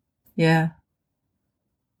 Yeah.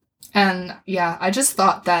 And yeah, I just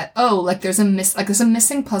thought that, oh, like, there's a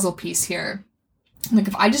missing puzzle piece here. Like,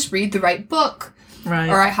 if I just read the right book, right,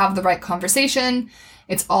 or I have the right conversation,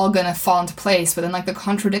 it's all gonna fall into place. But then, like, the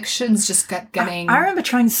contradictions just getting... I remember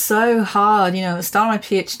trying so hard, at the start of my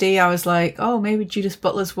PhD, I was like, oh, maybe Judith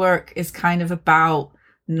Butler's work is kind of about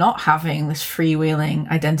not having this freewheeling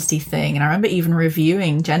identity thing. And I remember even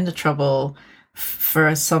reviewing Gender Trouble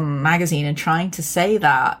for some magazine and trying to say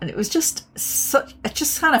that. And it was just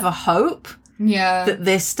kind of a hope. Yeah. That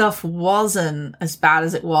this stuff wasn't as bad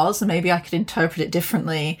as it was, and maybe I could interpret it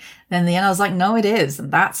differently. Then in the end, I was like, no, it is,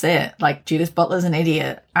 and that's it. Like, Judith Butler's an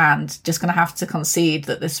idiot, and just gonna have to concede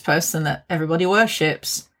that this person that everybody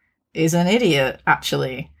worships is an idiot,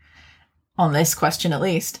 actually. on this question at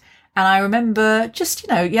least. And I remember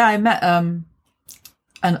just, I met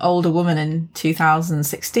an older woman in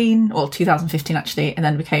 2016, or 2015 actually, and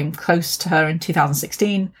then became close to her in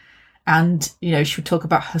 2016. And, she would talk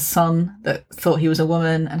about her son that thought he was a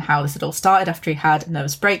woman and how this had all started after he had a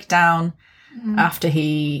nervous breakdown, after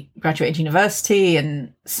he graduated university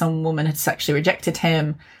and some woman had sexually rejected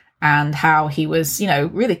him, and how he was,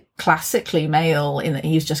 really classically male in that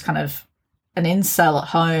he was just kind of an incel at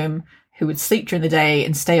home who would sleep during the day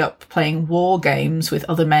and stay up playing war games with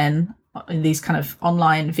other men in these kind of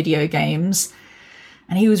online video games.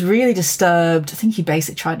 And he was really disturbed. I think he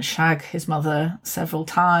basically tried to shag his mother several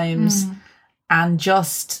times. And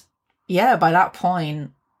just, by that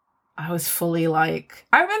point, I was fully like,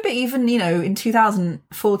 I remember even, in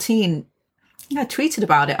 2014, I tweeted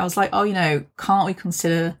about it. I was like, can't we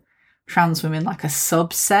consider trans women like a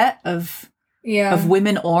subset of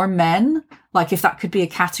women or men? Like if that could be a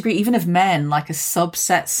category, even of men, like a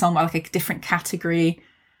subset, somewhere like a different category.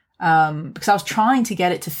 Because I was trying to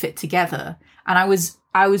get it to fit together. And I was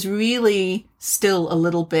really still a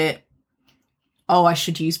little bit, I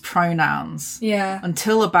should use pronouns. Yeah.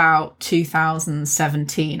 Until about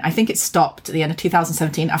 2017. I think it stopped at the end of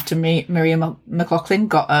 2017 after Maria McLaughlin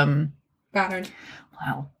got battered.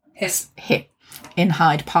 Well, hit in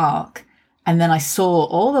Hyde Park. And then I saw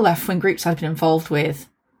all the left-wing groups I'd been involved with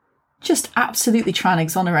just absolutely trying to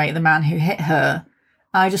exonerate the man who hit her.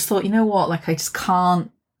 I just thought, you know what, like I just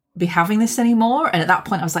can't be having this anymore. And at that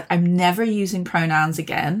point I was like, I'm never using pronouns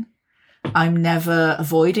again. I'm never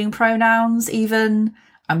avoiding pronouns even.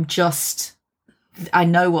 I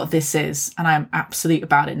know what this is and I'm absolute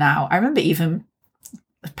about it now. I remember even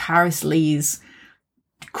Paris Lee's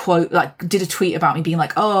quote, like did a tweet about me being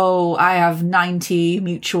like, I have 90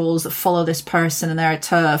 mutuals that follow this person and they're a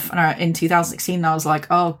TERF. And in 2016 I was like,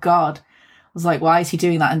 oh God. I was like, why is he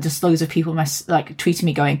doing that? And just loads of people tweeting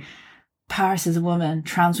me going, Paris is a woman,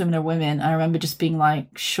 trans women are women. And I remember just being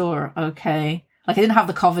like, sure, okay. Like I didn't have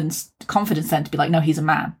the confidence then to be like, no, he's a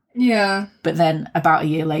man. Yeah. But then about a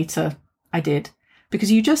year later, I did.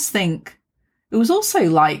 Because you just think, it was also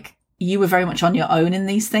like you were very much on your own in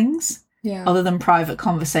these things. Yeah. Other than private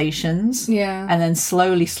conversations. Yeah. And then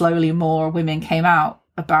slowly more women came out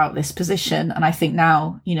about this position. And I think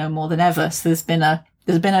now, more than ever. So there's been a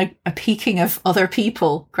peaking of other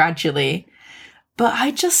people gradually. But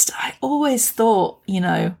I always thought,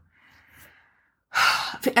 and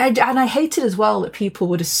I hated as well that people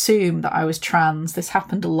would assume that I was trans. This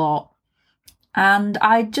happened a lot. And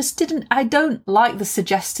I don't like the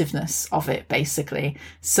suggestiveness of it, basically.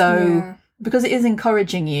 So, because it is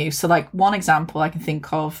encouraging you. So, like, one example I can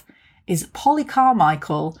think of is Polly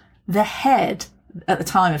Carmichael, the head at the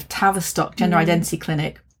time of Tavistock Gender Identity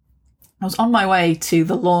Clinic. I was on my way to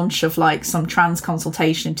the launch of like some trans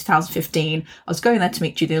consultation in 2015. I was going there to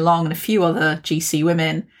meet Judy Long and a few other GC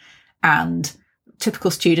women, and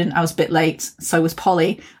typical student, I was a bit late. So was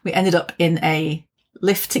Polly. We ended up in a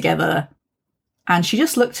lift together and she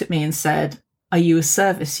just looked at me and said, are you a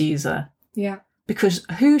service user? Yeah. Because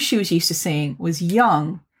who she was used to seeing was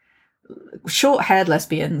young, short-haired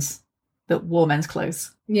lesbians that wore men's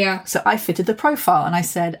clothes. Yeah. So I fitted the profile and I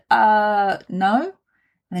said, no.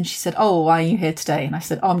 And then she said, why are you here today? And I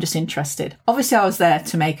said, I'm just interested. Obviously, I was there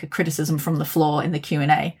to make a criticism from the floor in the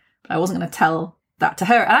Q&A, but I wasn't going to tell that to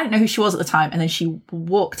her. And I didn't know who she was at the time. And then she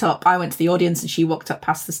walked up. I went to the audience and she walked up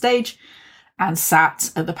past the stage and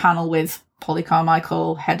sat at the panel with Polly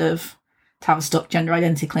Carmichael, head of Tavistock Gender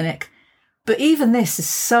Identity Clinic. But even this is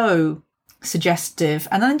so suggestive.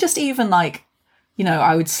 And then just even like,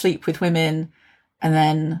 I would sleep with women. And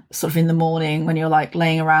then sort of in the morning when you're like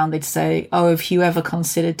laying around, they'd say, have you ever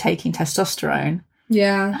considered taking testosterone?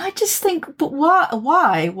 Yeah. And I just think, but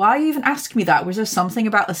why? Why even ask me that? Was there something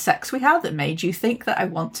about the sex we had that made you think that I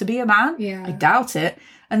want to be a man? Yeah. I doubt it.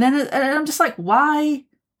 And I'm just like, why?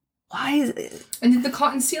 Why is it? And did the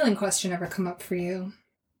cotton stealing question ever come up for you?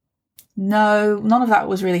 No, none of that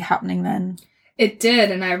was really happening then. It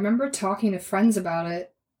did. And I remember talking to friends about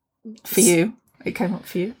it. For you? It came up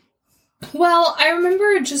for you? Well, I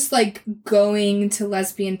remember just, like, going to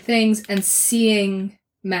lesbian things and seeing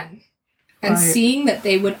men. And seeing that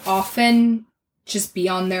they would often just be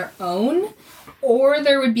on their own. Or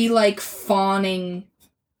there would be, like, fawning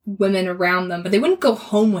women around them. But they wouldn't go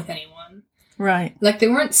home with anyone. Right. Like, they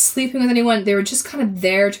weren't sleeping with anyone. They were just kind of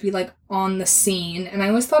there to be, like, on the scene. And I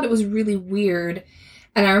always thought it was really weird.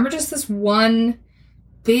 And I remember just this one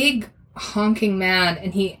big honking man,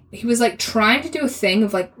 and he was like trying to do a thing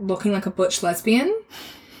of like looking like a butch lesbian.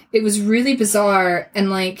 It was really bizarre, and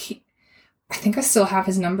like I think I still have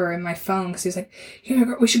his number in my phone because he was like,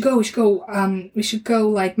 "Here, we should go, like we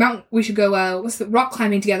should go, what's the rock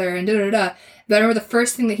climbing together and da da da." But I remember the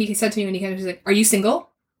first thing that he said to me when he came, he was like, "Are you single?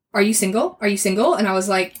 Are you single? Are you single?" And I was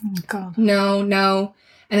like, Oh, God. No.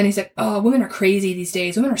 And then he's like, "Oh, women are crazy these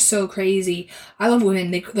days. Women are so crazy. I love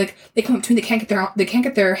women. They come up to me, they can't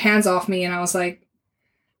get their hands off me." And I was like,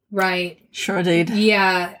 right. Sure did.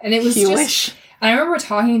 Yeah. And it was You just, wish. I remember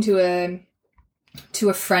talking to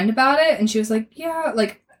a friend about it, and she was like, yeah,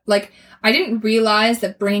 like I didn't realize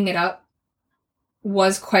that bringing it up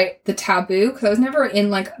was quite the taboo, because I was never in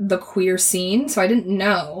like the queer scene, so I didn't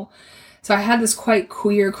know. So I had this quite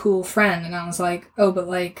queer, cool friend, and I was like, oh, but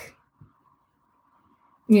like,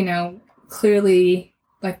 you know, clearly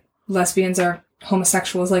like lesbians are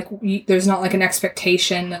homosexuals. Like there's not like an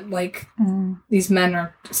expectation that like these men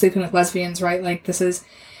are sleeping with lesbians, right? Like this is,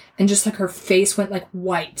 and just like her face went like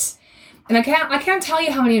white. And I can't tell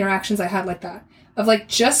you how many interactions I had like that, of like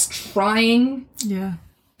just trying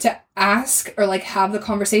to ask or like have the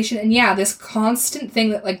conversation. And yeah, this constant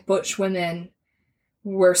thing that like butch women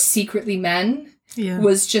were secretly men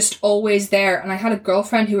was just always there. And I had a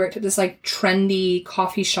girlfriend who worked at this like trendy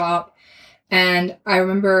coffee shop, and I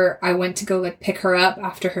remember I went to go like pick her up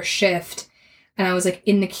after her shift, and I was like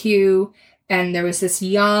in the queue, and there was this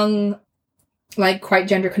young, like quite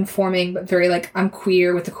gender conforming, but very like, I'm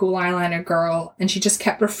queer with the cool eyeliner girl. And she just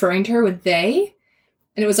kept referring to her with they.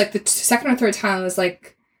 And it was like the second or third time I was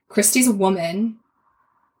like, Christy's a woman.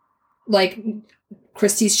 Like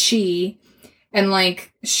Christy's she. And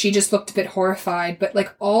like, she just looked a bit horrified, but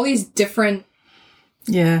like all these different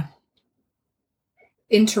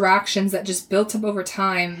interactions that just built up over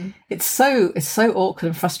time. It's so awkward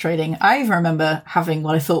and frustrating. I even remember having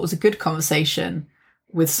what I thought was a good conversation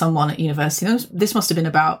with someone at university. This must have been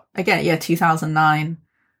about, again, 2009.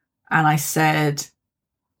 And I said,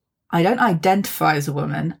 I don't identify as a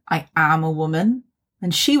woman. I am a woman.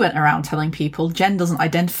 And she went around telling people Jen doesn't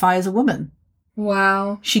identify as a woman.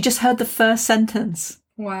 Wow. She just heard the first sentence.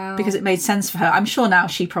 Wow. Because it made sense for her. I'm sure now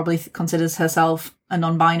she probably considers herself a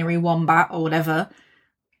non-binary wombat or whatever.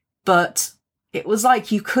 But it was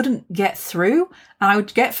like you couldn't get through. And I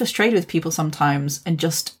would get frustrated with people sometimes and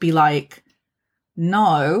just be like,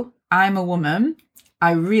 no, I'm a woman.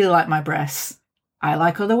 I really like my breasts. I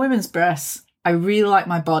like other women's breasts. I really like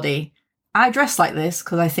my body. I dress like this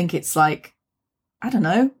because I think it's like, I don't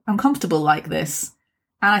know, I'm comfortable like this.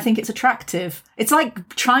 And I think it's attractive. It's like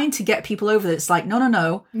trying to get people over that. It's like,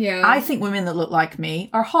 no. Yeah. I think women that look like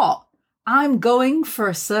me are hot. I'm going for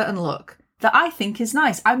a certain look that I think is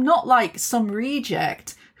nice. I'm not like some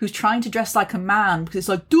reject who's trying to dress like a man because it's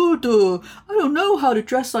like, I don't know how to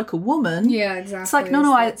dress like a woman. Yeah, exactly. It's like,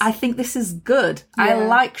 no, I think this is good. Yeah. I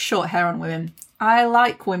like short hair on women. I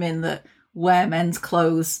like women that wear men's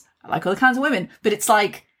clothes. I like other kinds of women. But it's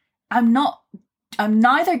like, I'm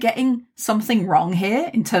neither getting something wrong here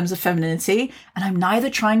in terms of femininity, and I'm neither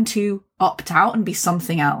trying to opt out and be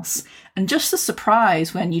something else. And just the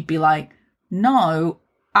surprise when you'd be like, no,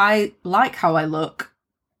 I like how I look.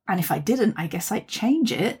 And if I didn't, I guess I'd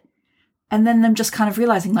change it. And then them just kind of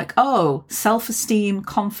realizing like, oh, self-esteem,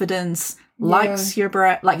 confidence, likes your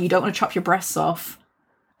breast, like you don't want to chop your breasts off.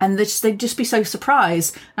 And they'd just be so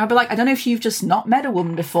surprised. And I'd be like, I don't know if you've just not met a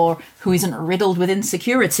woman before who isn't riddled with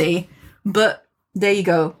insecurity, but there you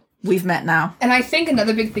go. We've met now. And I think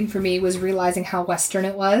another big thing for me was realizing how Western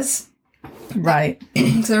it was. Right.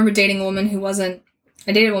 Because I remember dating a woman who wasn't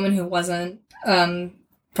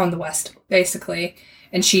from the West, basically.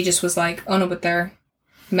 And she just was like, oh no, but they're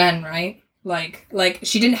men, right? Like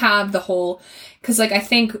she didn't have the whole, because like I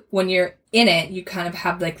think when you're in it, you kind of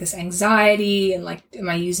have like this anxiety and like, am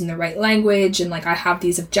I using the right language? And like I have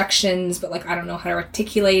these objections, but like I don't know how to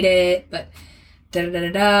articulate it, but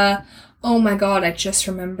da-da-da-da-da. Oh my God, I just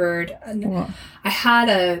remembered. When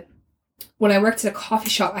I worked at a coffee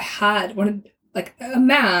shop, I had a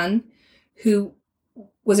man who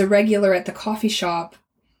was a regular at the coffee shop,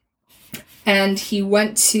 and he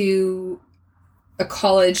went to a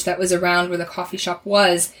college that was around where the coffee shop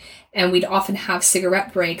was, and we'd often have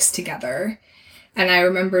cigarette breaks together. And I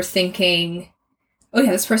remember thinking, oh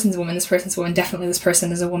yeah, this person's a woman, definitely this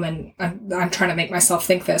person is a woman. I'm trying to make myself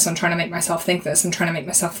think this, I'm trying to make myself think this.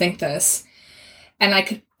 And I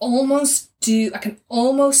can almost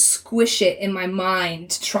squish it in my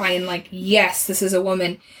mind to try and like, yes, this is a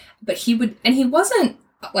woman. But he wasn't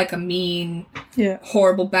like a mean,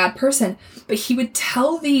 horrible, bad person, but he would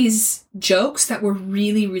tell these jokes that were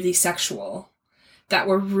really, really sexual,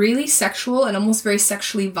 and almost very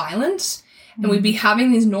sexually violent. And we'd be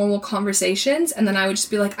having these normal conversations, and then I would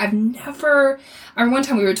just be like, I remember one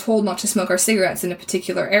time we were told not to smoke our cigarettes in a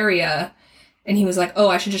particular area, And he was like, oh,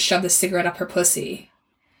 I should just shove this cigarette up her pussy.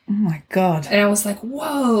 Oh my God. And I was like,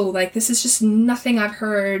 whoa, like, this is just nothing I've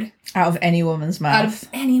heard. Out of any woman's mouth. Out of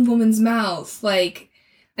any woman's mouth. Like,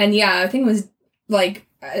 and yeah, I think it was, like,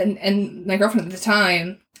 and my girlfriend at the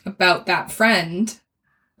time, about that friend,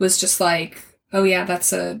 was just like, oh yeah,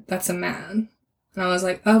 that's a man. And I was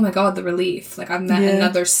like, oh my God, the relief. Like, I've met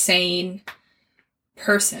another sane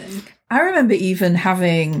person. I remember even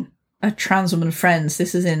having a trans woman friend.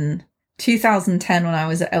 This is in 2010 when I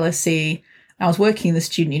was at LSE. I was working in the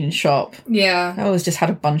student union shop. Yeah. I always just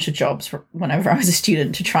had a bunch of jobs whenever I was a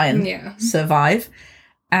student to try and survive.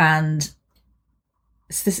 And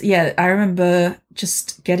I remember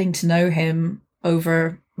just getting to know him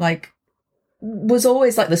over, like, was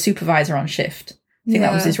always like the supervisor on shift. I think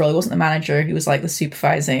that was his role. He wasn't the manager. He was like the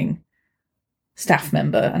supervising staff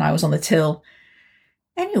member, and I was on the till.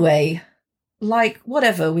 Anyway, like,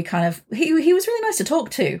 whatever, we kind of... He was really nice to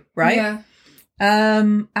talk to, right? Yeah.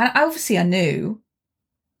 And obviously I knew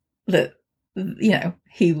that, you know,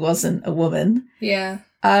 he wasn't a woman. Yeah.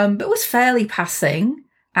 But was fairly passing,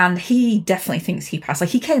 and he definitely thinks he passed.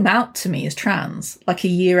 Like, he came out to me as trans, like, a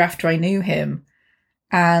year after I knew him.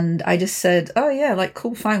 And I just said, oh yeah, like,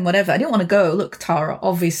 cool, fine, whatever. I didn't want to go, look, Tara,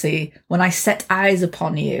 obviously, when I set eyes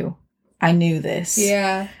upon you, I knew this.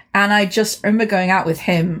 Yeah. And I just remember going out with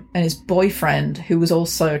him and his boyfriend, who was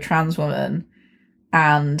also a trans woman.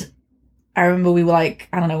 And I remember we were like,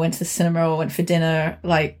 I don't know, went to the cinema or went for dinner,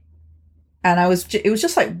 like, and it was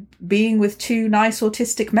just like being with two nice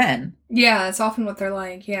autistic men. Yeah, it's often what they're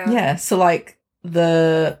like, yeah. Yeah, so like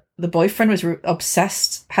the boyfriend was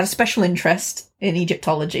obsessed, had a special interest in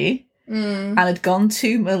Egyptology, and had gone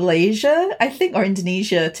to Malaysia, I think, or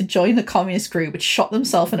Indonesia, to join the communist group, which shot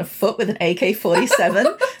themselves in the foot with an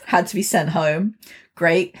AK-47, had to be sent home.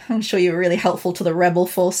 Great. I'm sure you were really helpful to the rebel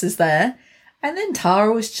forces there. And then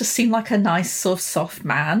Tara just seemed like a nice, sort of soft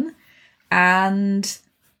man. And,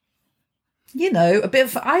 you know,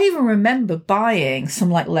 I even remember buying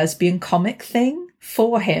some, like, lesbian comic thing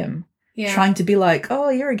for him. Yeah. Trying to be like, oh,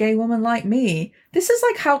 you're a gay woman like me. This is,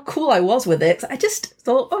 like, how cool I was with it. I just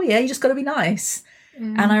thought, oh, yeah, you just got to be nice.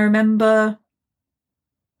 And I remember,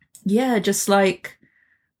 just, like,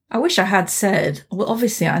 I wish I had said, well,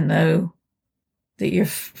 obviously I know that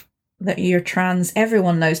you're trans.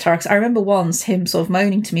 Everyone knows Tara. 'Cause I remember once him sort of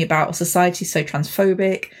moaning to me about society's so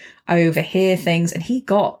transphobic. I overhear things, and he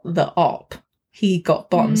got the op. He got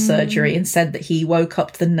bottom surgery and said that he woke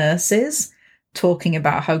up to the nurses talking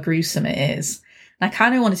about how gruesome it is. And I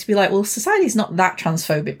kind of wanted to be like, well, society's not that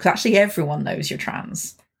transphobic, because actually everyone knows you're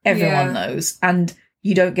trans. Everyone knows. And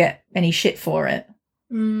you don't get any shit for it.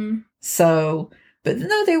 So... But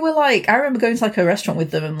no, they were like, I remember going to like a restaurant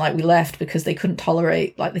with them, and like we left because they couldn't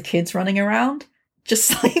tolerate like the kids running around.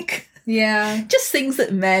 Just like, just things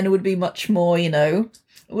that men would be much more, you know,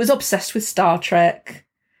 was obsessed with Star Trek,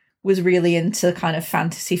 was really into kind of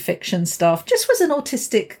fantasy fiction stuff, just was an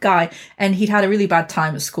autistic guy. And he'd had a really bad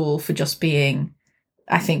time at school for just being,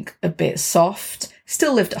 I think, a bit soft.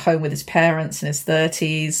 Still lived at home with his parents in his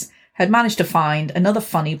 30s. Had managed to find another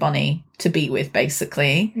funny bunny to be with,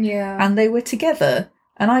 basically. Yeah. And they were together.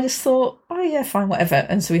 And I just thought, oh, yeah, fine, whatever.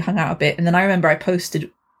 And so we hung out a bit. And then I remember I posted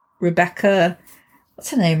Rebecca, what's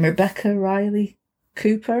her name? Rebecca Riley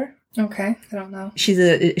Cooper. Okay, I don't know. She was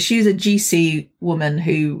a GC woman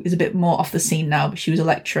who is a bit more off the scene now, but she was a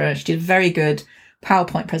lecturer. She did a very good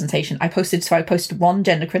PowerPoint presentation. I posted one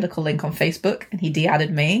gender critical link on Facebook, and he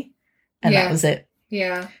de-added me. And that was it.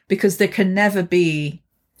 Yeah. Because there can never be...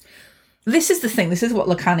 This is the thing. This is what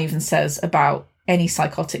Lacan even says about any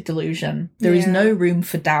psychotic delusion. There is no room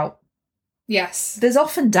for doubt. Yes. There's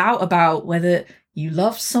often doubt about whether you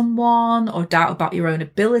love someone, or doubt about your own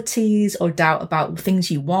abilities, or doubt about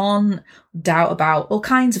things you want, doubt about all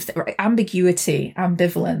kinds of things, right? Ambiguity,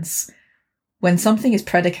 ambivalence. When something is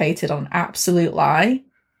predicated on an absolute lie,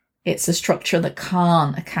 it's a structure that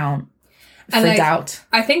can't account for doubt.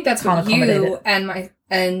 I think that's what you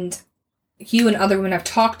and you and other women I've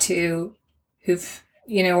talked to who've,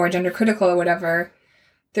 you know, are gender critical or whatever,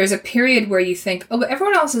 there's a period where you think, oh, but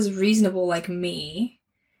everyone else is reasonable like me.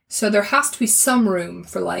 So there has to be some room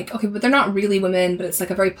for like, okay, but they're not really women, but it's like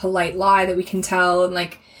a very polite lie that we can tell. And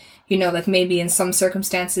like, you know, like maybe in some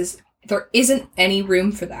circumstances, there isn't any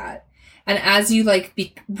room for that. And as you like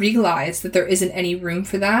realize that there isn't any room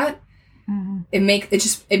for that, it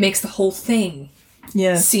makes the whole thing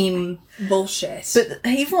seem bullshit. But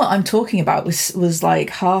even what I'm talking about was like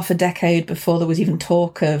half a decade before there was even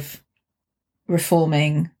talk of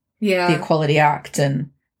reforming the Equality Act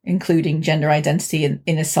and including gender identity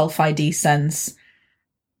in a self-ID sense.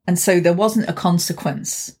 And so there wasn't a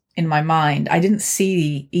consequence in my mind. I didn't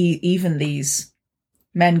see even these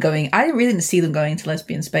men going, I really didn't see them going into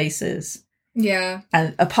lesbian spaces. Yeah.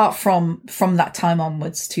 And apart from that time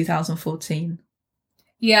onwards, 2014.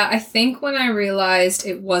 Yeah, I think when I realized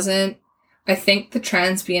it wasn't, I think the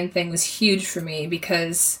transbian thing was huge for me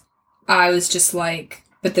because I was just like,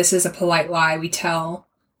 but this is a polite lie we tell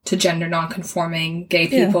to gender nonconforming gay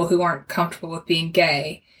people who aren't comfortable with being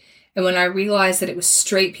gay. And when I realized that it was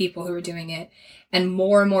straight people who were doing it, and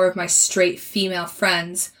more of my straight female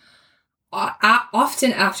friends,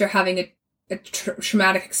 often after having a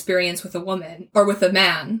traumatic experience with a woman or with a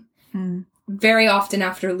man, very often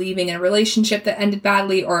after leaving a relationship that ended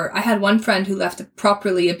badly, or I had one friend who left a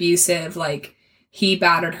properly abusive, like, he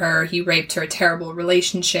battered her, he raped her, terrible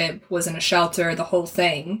relationship, was in a shelter, the whole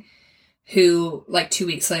thing, who, like, 2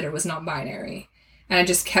 weeks later was non-binary. And I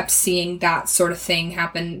just kept seeing that sort of thing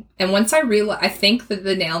happen. And once I realized, I think that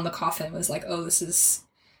the nail in the coffin was like, oh, this is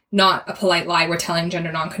not a polite lie we're telling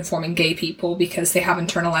gender nonconforming gay people because they have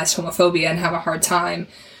internalized homophobia and have a hard time.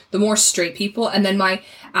 The more straight people, and then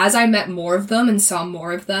as I met more of them and saw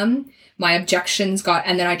more of them, my objections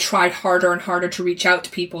and then I tried harder and harder to reach out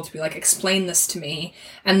to people to be like, explain this to me.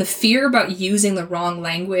 And the fear about using the wrong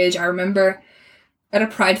language, I remember at a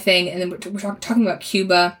Pride thing, and then we're talking about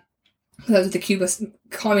Cuba, because I was with the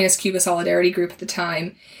Communist Cuba Solidarity group at the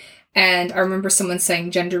time, and I remember someone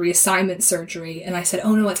saying gender reassignment surgery, and I said,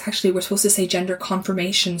 oh no, it's actually, we're supposed to say gender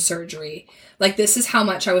confirmation surgery. Like, this is how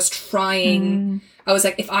much I was trying. I was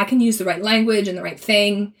like, if I can use the right language and the right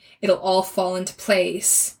thing, it'll all fall into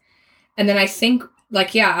place. And then I think,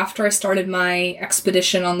 like, yeah, after I started my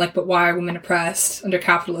expedition on, like, but why are women oppressed under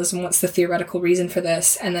capitalism? What's the theoretical reason for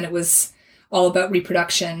this? And then it was all about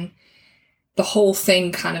reproduction. The whole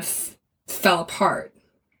thing kind of fell apart.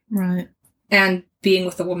 Right. And being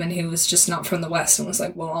with a woman who was just not from the West and was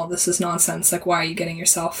like, well, all this is nonsense. Like, why are you getting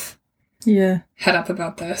yourself head up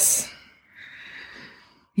about this?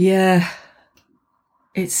 Yeah.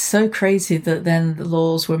 It's so crazy that then the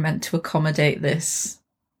laws were meant to accommodate this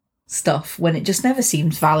stuff when it just never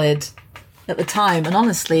seemed valid at the time. And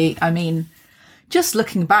honestly, I mean, just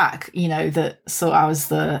looking back, you know, so I was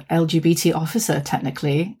the LGBT officer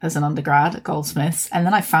technically as an undergrad at Goldsmiths. And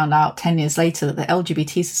then I found out 10 years later that the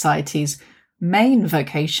LGBT Society's main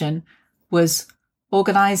vocation was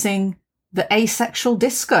organising the asexual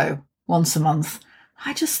disco once a month.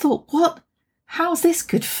 I just thought, how's this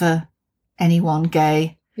good for anyone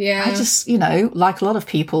gay? Yeah. I just, you know, like a lot of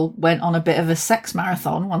people, went on a bit of a sex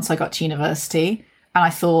marathon once I got to university. And I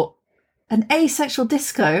thought, an asexual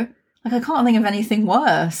disco? Like, I can't think of anything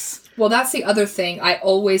worse. Well, that's the other thing. I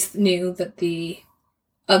always knew that the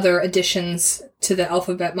other additions to the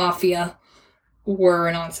alphabet mafia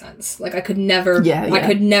were nonsense. Like, I could never, I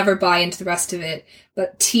could never buy into the rest of it.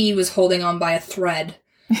 But T was holding on by a thread.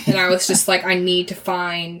 And I was just like, I need to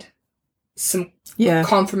find some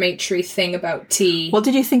confirmatory thing about T. What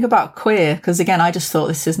did you think about queer? Because again, I just thought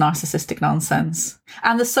this is narcissistic nonsense.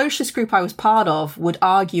 And the socialist group I was part of would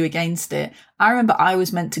argue against it. I remember I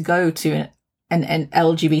was meant to go to an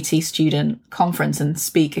LGBT student conference and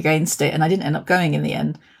speak against it, and I didn't end up going in the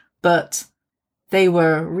end. But the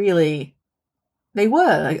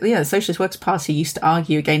Socialist Workers' Party used to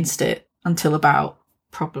argue against it until about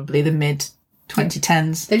probably the mid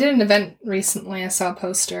 2010s. They did an event recently. I saw a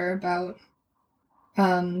poster about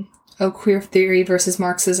queer theory versus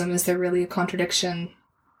Marxism. Is there really a contradiction?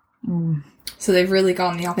 So they've really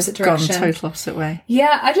gone the opposite direction. Gone the total opposite way.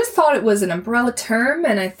 Yeah, I just thought it was an umbrella term,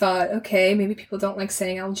 and I thought, okay, maybe people don't like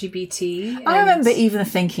saying LGBT. I remember even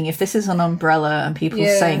thinking, if this is an umbrella and people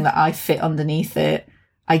saying that I fit underneath it,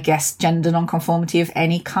 I guess gender nonconformity of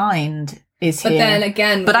any kind is here. But then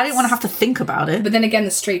again... But I didn't want to have to think about it. But then again,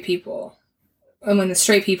 the straight people... And when the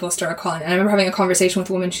straight people started calling, and I remember having a conversation with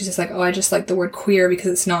a woman, she's just like, oh, I just like the word queer because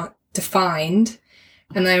it's not defined.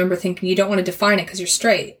 And I remember thinking, you don't want to define it because you're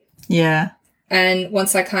straight. Yeah. And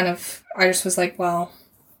once I just was like, well,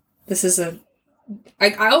 this is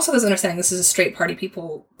I also was understanding this is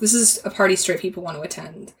a party straight people want to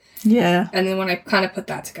attend. Yeah. And then when I kind of put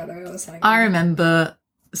that together, I was like... I remember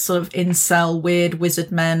sort of incel, weird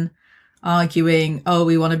wizard men arguing, oh,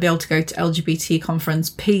 we want to be able to go to LGBT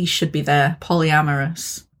conference, P should be there,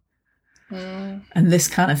 polyamorous. And this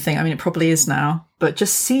kind of thing. I mean, it probably is now. But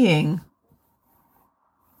just seeing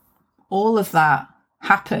all of that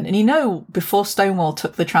happen. And you know, before Stonewall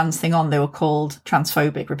took the trans thing on, they were called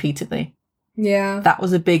transphobic repeatedly. Yeah. That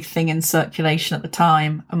was a big thing in circulation at the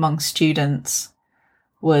time among students,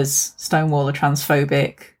 was Stonewall are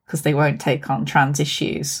transphobic because they won't take on trans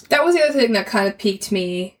issues. That was the other thing that kind of piqued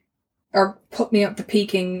me, or put me up the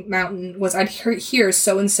peaking mountain, was I'd hear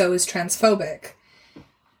so-and-so is transphobic.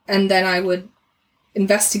 and then I would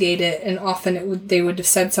investigate it, and often they would have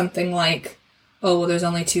said something like, oh, well, there's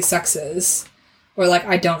only two sexes, or like,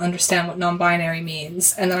 I don't understand what non-binary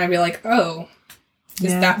means, and then I'd be like, oh,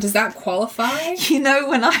 does that qualify? You know,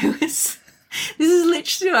 when I was, this is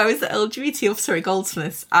literally when I was the LGBT officer at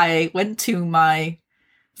Goldsmiths, I went to my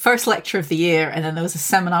first lecture of the year, and then there was a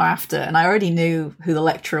seminar after, and I already knew who the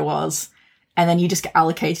lecturer was, and then you just get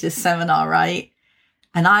allocated a seminar, right?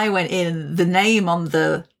 And I went in, the name on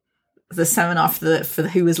the seminar for the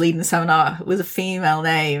who was leading the seminar was a female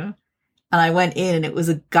name, and I went in, and it was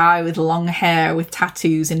a guy with long hair with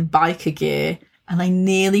tattoos in biker gear, and I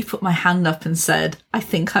nearly put my hand up and said, I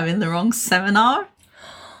think I'm in the wrong seminar.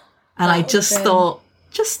 And I just thought,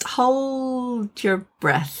 just hold your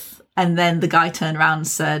breath. And then the guy turned around and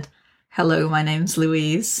said, hello, my name's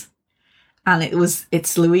Louise. And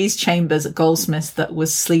it's Louise Chambers at Goldsmiths that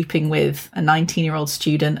was sleeping with a 19-year-old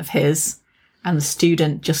student of his. And the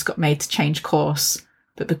student just got made to change course.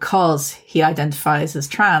 But because he identifies as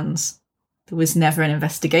trans, there was never an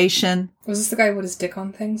investigation. Was this the guy with his dick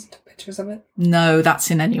on things and took pictures of it? No, that's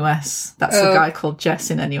in NUS. That's a guy called Jess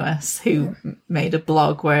in NUS who made a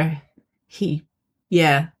blog where he,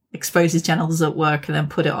 exposed his genitals at work and then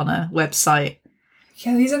put it on a website.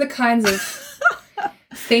 Yeah, these are the kinds of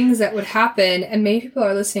things that would happen, and many people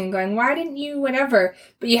are listening going, why didn't you whatever?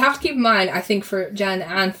 But you have to keep in mind, I think for Jen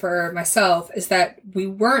and for myself, is that we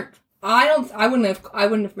weren't, I wouldn't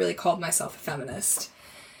have really called myself a feminist.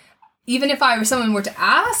 Even if someone were to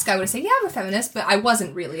ask, I would say, yeah, I'm a feminist, but I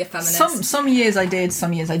wasn't really a feminist. Some years I did,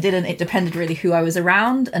 some years I didn't. It depended really who I was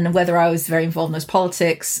around and whether I was very involved in those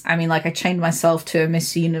politics. I mean, like, I chained myself to a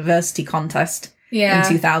Miss University contest in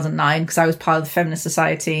 2009 because I was part of the Feminist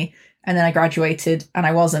Society, and then I graduated and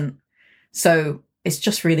I wasn't. So it's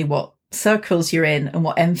just really what circles you're in and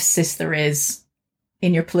what emphasis there is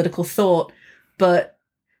in your political thought. But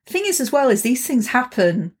the thing is as well is these things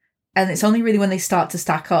happen, and it's only really when they start to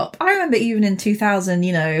stack up. I remember even in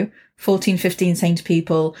 2014, 15, saying to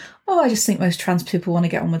people, oh, I just think most trans people want to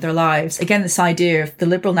get on with their lives. Again, this idea of the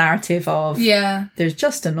liberal narrative of, there's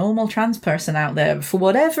just a normal trans person out there, for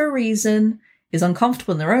whatever reason, is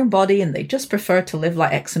uncomfortable in their own body, and they just prefer to live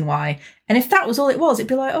like X and Y. And if that was all it was, it'd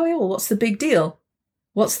be like, oh, yeah, well, what's the big deal?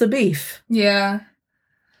 What's the beef? Yeah.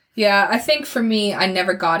 Yeah, I think for me, I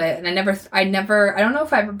never got it. And I don't know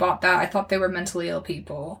if I ever bought that. I thought they were mentally ill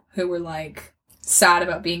people who were, like, sad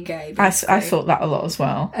about being gay. I thought that a lot as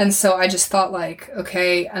well. And so I just thought, like,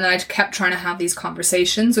 okay. And I kept trying to have these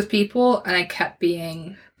conversations with people, and I kept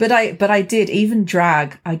being... But I did, even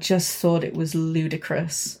drag, I just thought it was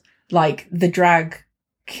ludicrous. Like, the drag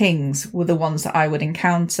kings were the ones that I would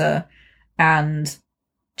encounter. And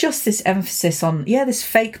just this emphasis on, this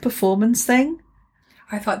fake performance thing.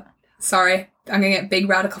 I thought, sorry, I'm going to get big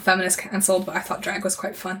radical feminist cancelled, but I thought drag was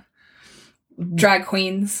quite fun. Drag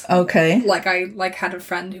queens. Okay. Like, I had a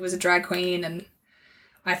friend who was a drag queen, and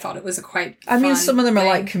I thought it was a quite fun I mean, some of them thing. are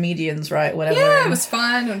like comedians, right? Whatever. Yeah, it was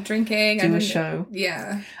fun, and drinking. Do a show.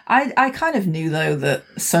 Yeah. I kind of knew, though, that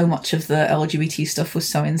so much of the LGBT stuff was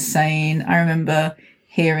so insane. I remember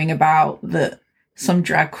hearing about that some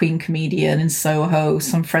drag queen comedian in Soho,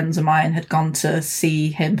 some friends of mine had gone to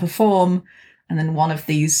see him perform, and then one of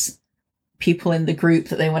these people in the group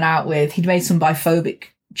that they went out with, he'd made some biphobic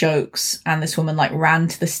jokes, and this woman like ran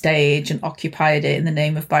to the stage and occupied it in the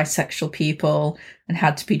name of bisexual people and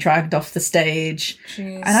had to be dragged off the stage.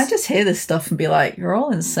 Jeez. And I just hear this stuff and be like, you're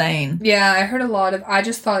all insane. Yeah, I heard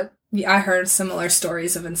I heard similar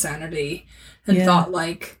stories of insanity and thought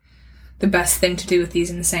like the best thing to do with these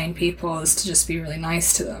insane people is to just be really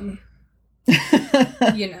nice to them.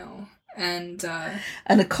 And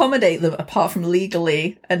accommodate them apart from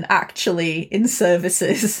legally and actually in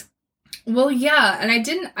services. Well, yeah, and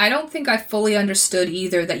I don't think I fully understood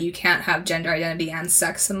either that you can't have gender identity and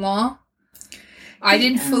sex in law. I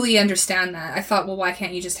didn't fully understand that. I thought, well, why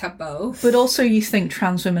can't you just have both? But also you think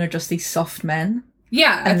trans women are just these soft men?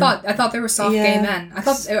 Yeah, I thought they were soft gay men. I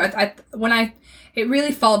thought it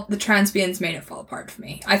really the transbians made it fall apart for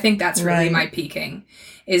me. I think that's really my peaking,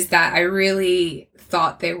 is that I really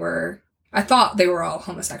thought they were all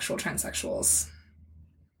homosexual transsexuals.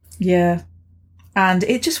 Yeah. And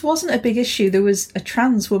it just wasn't a big issue. There was a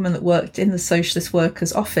trans woman that worked in the Socialist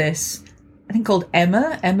Workers' Office, I think called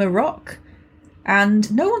Emma Rock,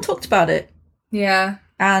 and no one talked about it. Yeah.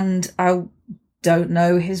 And I don't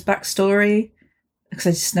know his backstory, because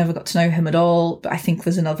I just never got to know him at all, but I think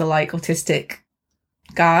there's another, like, autistic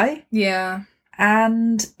guy. Yeah.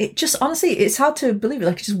 And it just, honestly, it's hard to believe it.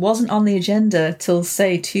 Like, it just wasn't on the agenda till,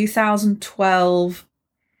 say, 2012,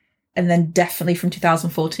 and then definitely from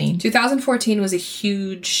 2014. 2014 was a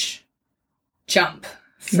huge jump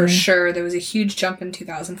for sure. There was a huge jump in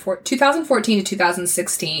 2014 to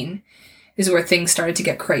 2016 is where things started to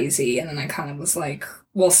get crazy. And then I kind of was like,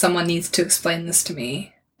 well, someone needs to explain this to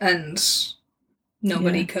me. And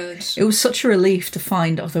nobody could. It was such a relief to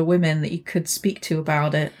find other women that you could speak to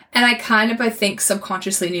about it. And I think,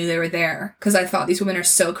 subconsciously knew they were there because I thought these women are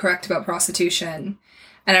so correct about prostitution.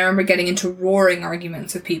 And I remember getting into roaring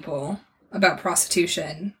arguments with people about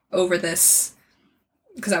prostitution over this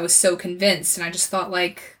because I was so convinced. And I just thought,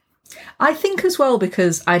 like... I think as well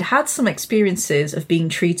because I'd had some experiences of being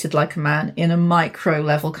treated like a man in a micro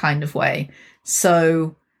level kind of way.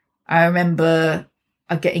 So I remember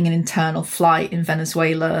getting an internal flight in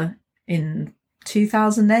Venezuela in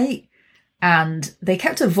 2008, and they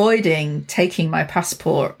kept avoiding taking my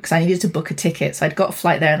passport because I needed to book a ticket. So I'd got a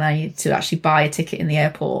flight there and I needed to actually buy a ticket in the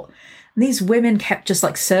airport. And these women kept just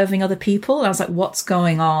like serving other people. And I was like, what's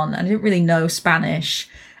going on? And I didn't really know Spanish.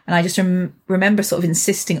 And I just remember sort of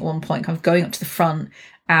insisting at one point, kind of going up to the front,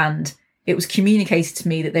 and it was communicated to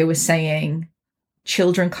me that they were saying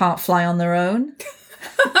children can't fly on their own.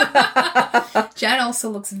 Jen also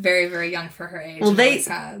looks very, very young for her age. Well,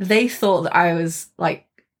 they thought that I was like,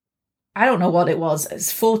 I don't know what it was.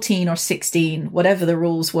 It's 14 or 16, whatever the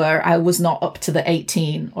rules were. I was not up to the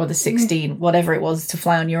 18 or the 16, whatever it was, to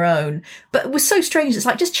fly on your own. But it was so strange. It's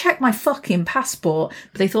like, just check my fucking passport.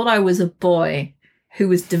 But they thought I was a boy who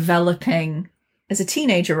was developing as a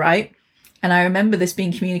teenager, right? And I remember this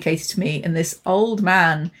being communicated to me, and this old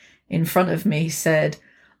man in front of me said,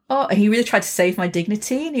 oh, and he really tried to save my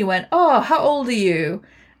dignity. And he went, oh, how old are you?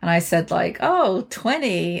 And I said, like, oh,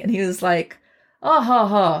 20. And he was like,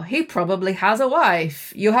 oh, he probably has a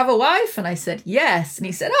wife. You have a wife? And I said, yes. And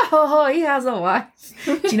he said, oh, he has a wife.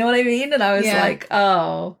 Do you know what I mean? And I was like,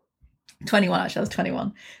 oh, 21, actually, I was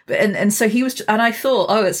 21. But, and so he was, and I thought,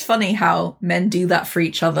 oh, it's funny how men do that for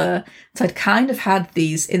each other. So I'd kind of had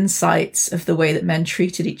these insights of the way that men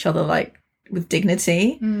treated each other, like, with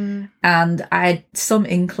dignity. And I had some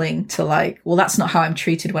inkling to like, well, that's not how I'm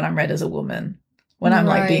treated when I'm read as a woman. When I'm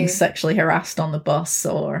like being sexually harassed on the bus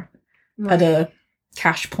or at a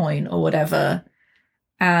cash point or whatever.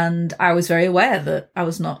 And I was very aware that I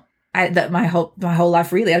was not, that my whole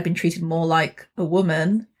life really I'd been treated more like a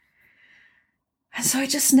woman. And so I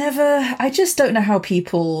just don't know how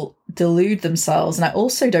people delude themselves. And I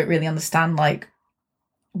also don't really understand like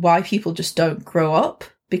why people just don't grow up.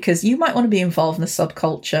 Because you might want to be involved in the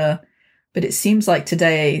subculture, but it seems like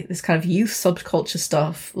today, this kind of youth subculture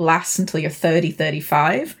stuff lasts until you're 30,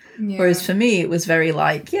 35. Yeah. Whereas for me, it was very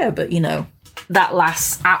like, yeah, but, you know, that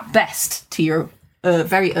lasts at best to your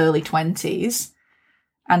very early 20s.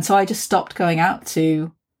 And so I just stopped going out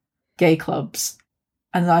to gay clubs.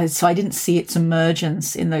 And so I didn't see its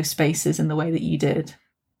emergence in those spaces in the way that you did.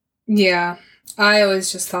 Yeah. I always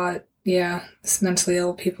just thought, yeah, it's mentally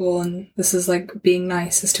ill people, and this is like being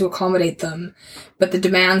nice is to accommodate them. But the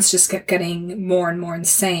demands just kept getting more and more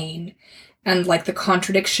insane. And like the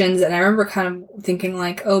contradictions, and I remember kind of thinking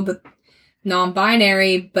like, oh, but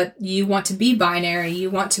non-binary, but you want to be binary. You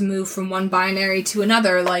want to move from one binary to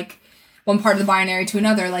another, like one part of the binary to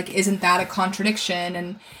another. Like, isn't that a contradiction?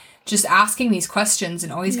 And just asking these questions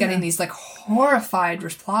and always getting these like horrified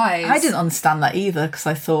replies. I didn't understand that either because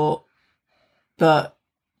I thought, but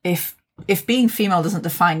if being female doesn't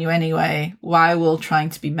define you anyway, why will trying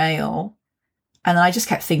to be male? And then I just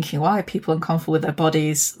kept thinking, why are people uncomfortable with their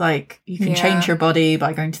bodies? Like, you can change your body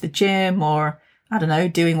by going to the gym or, I don't know,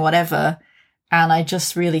 doing whatever. And I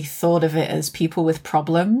just really thought of it as people with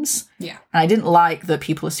problems. Yeah. And I didn't like that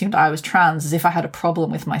people assumed I was trans, as if I had a problem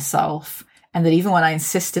with myself. And that even when I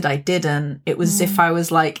insisted I didn't, it was as if I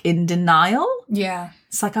was like in denial. Yeah.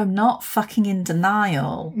 It's like, I'm not fucking in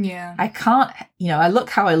denial. Yeah. I can't, you know, I look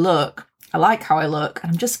how I look. I like how I look.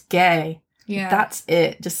 And I'm just gay. Yeah. That's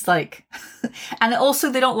it. Just like, and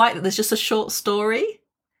also they don't like that there's just a short story.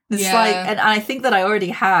 It's like, and I think that I already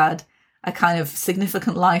had a kind of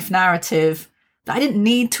significant life narrative that I didn't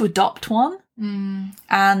need to adopt one.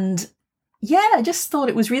 And yeah, I just thought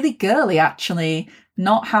it was really girly, actually.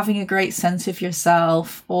 Not having a great sense of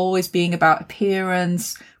yourself, always being about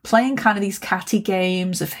appearance, playing kind of these catty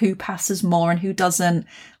games of who passes more and who doesn't.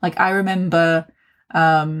 Like, I remember,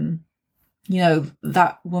 you know,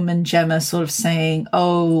 that woman Gemma sort of saying,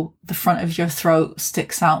 oh, the front of your throat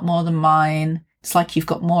sticks out more than mine. It's like you've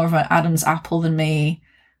got more of an Adam's apple than me.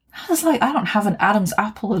 I was like, I don't have an Adam's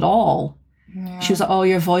apple at all. Yeah. She was like, oh,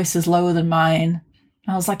 your voice is lower than mine.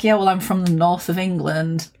 I was like, yeah, well, I'm from the north of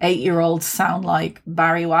England. 8-year-olds sound like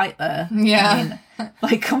Barry White there. Yeah. I mean,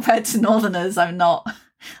 like, compared to northerners, I'm not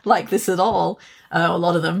like this at all. A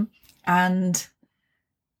lot of them. And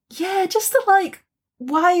yeah, just the like,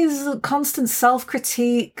 why is the constant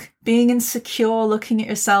self-critique, being insecure, looking at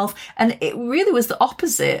yourself? And it really was the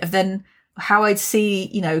opposite of then how I'd see,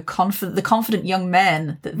 you know, the confident young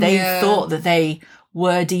men that they thought that they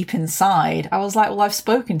were deep inside. I was like, well, I've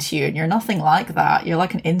spoken to you and you're nothing like that. You're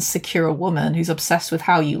like an insecure woman who's obsessed with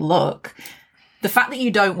how you look. The fact that you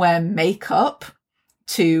don't wear makeup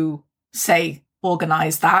to, say,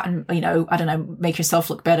 organize that and, you know, I don't know, make yourself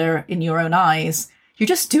look better in your own eyes, you're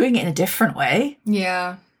just doing it in a different way.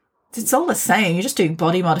 Yeah. It's all the same. You're just doing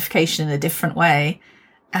body modification in a different way.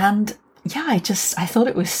 And yeah, I thought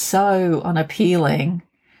it was so unappealing.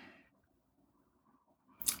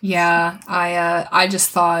 Yeah, I just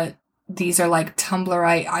thought these are like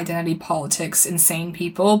Tumblrite identity politics, insane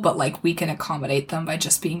people, but like we can accommodate them by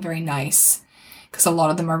just being very nice. Because a lot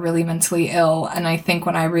of them are really mentally ill. And I think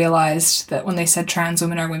when I realized that when they said trans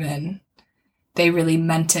women are women, they really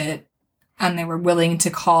meant it. And they were willing to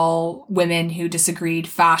call women who disagreed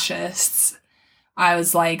fascists. I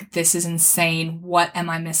was like, this is insane. What am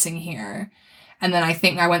I missing here? And then I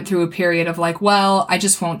think I went through a period of like, well, I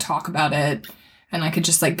just won't talk about it. And I could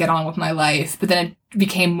just like get on with my life. But then it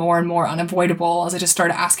became more and more unavoidable as I just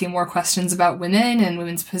started asking more questions about women and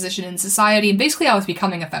women's position in society. And basically I was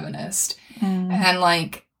becoming a feminist. And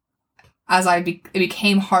like, as it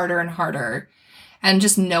became harder and harder. And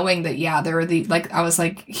just knowing that, yeah, there were I was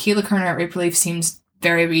like, Gila Kerner at Rape Relief seems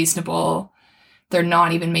very reasonable. They're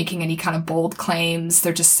not even making any kind of bold claims.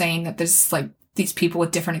 They're just saying that there's like these people with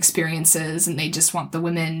different experiences and they just want the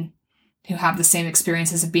women who have the same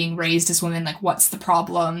experiences of being raised as women. Like, what's the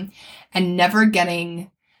problem? And never getting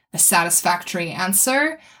a satisfactory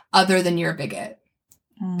answer other than you're a bigot.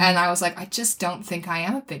 And I was like, I just don't think I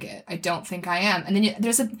am a bigot. I don't think I am. And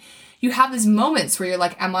then you have these moments where you're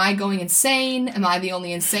like, am I going insane? Am I the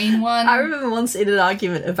only insane one? I remember once in an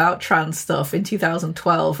argument about trans stuff in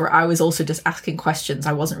 2012 where I was also just asking questions.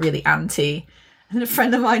 I wasn't really anti. And a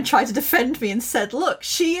friend of mine tried to defend me and said, look,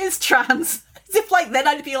 she is trans. As if like then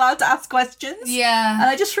I'd be allowed to ask questions. Yeah. And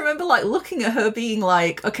I just remember like looking at her being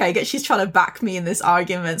like, okay, I guess she's trying to back me in this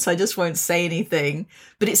argument, so I just won't say anything.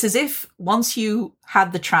 But it's as if once you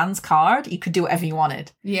had the trans card, you could do whatever you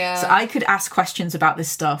wanted. Yeah. So I could ask questions about this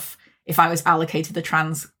stuff if I was allocated the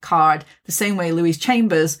trans card, the same way Louise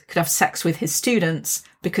Chambers could have sex with his students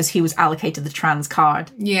because he was allocated the trans card.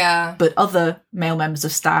 Yeah. But other male members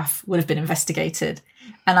of staff would have been investigated.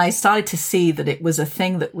 And I started to see that it was a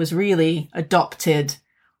thing that was really adopted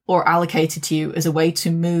or allocated to you as a way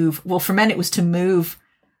to move. Well, for men, it was to move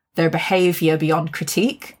their behaviour beyond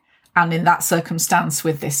critique. And in that circumstance,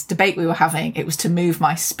 with this debate we were having, it was to move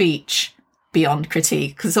my speech beyond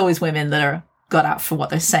critique. Because it's always women that are got out for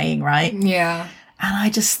what they're saying, right? Yeah. And I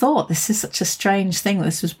just thought, this is such a strange thing.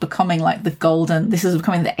 This was becoming like this is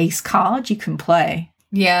becoming the ace card you can play.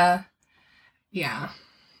 Yeah. Yeah.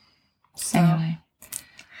 So. Anyway.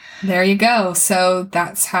 There you go. So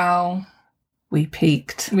that's how we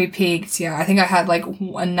peaked. Yeah. I think I had like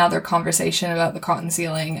another conversation about the cotton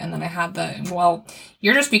ceiling, and then I had well,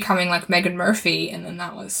 you're just becoming like Meghan Murphy, and then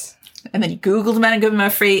that was. And then you Googled Meghan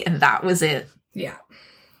Murphy, and that was it. Yeah.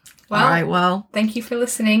 Well, all right. Well, thank you for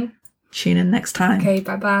listening. Tune in next time. Okay.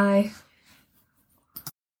 Bye-bye.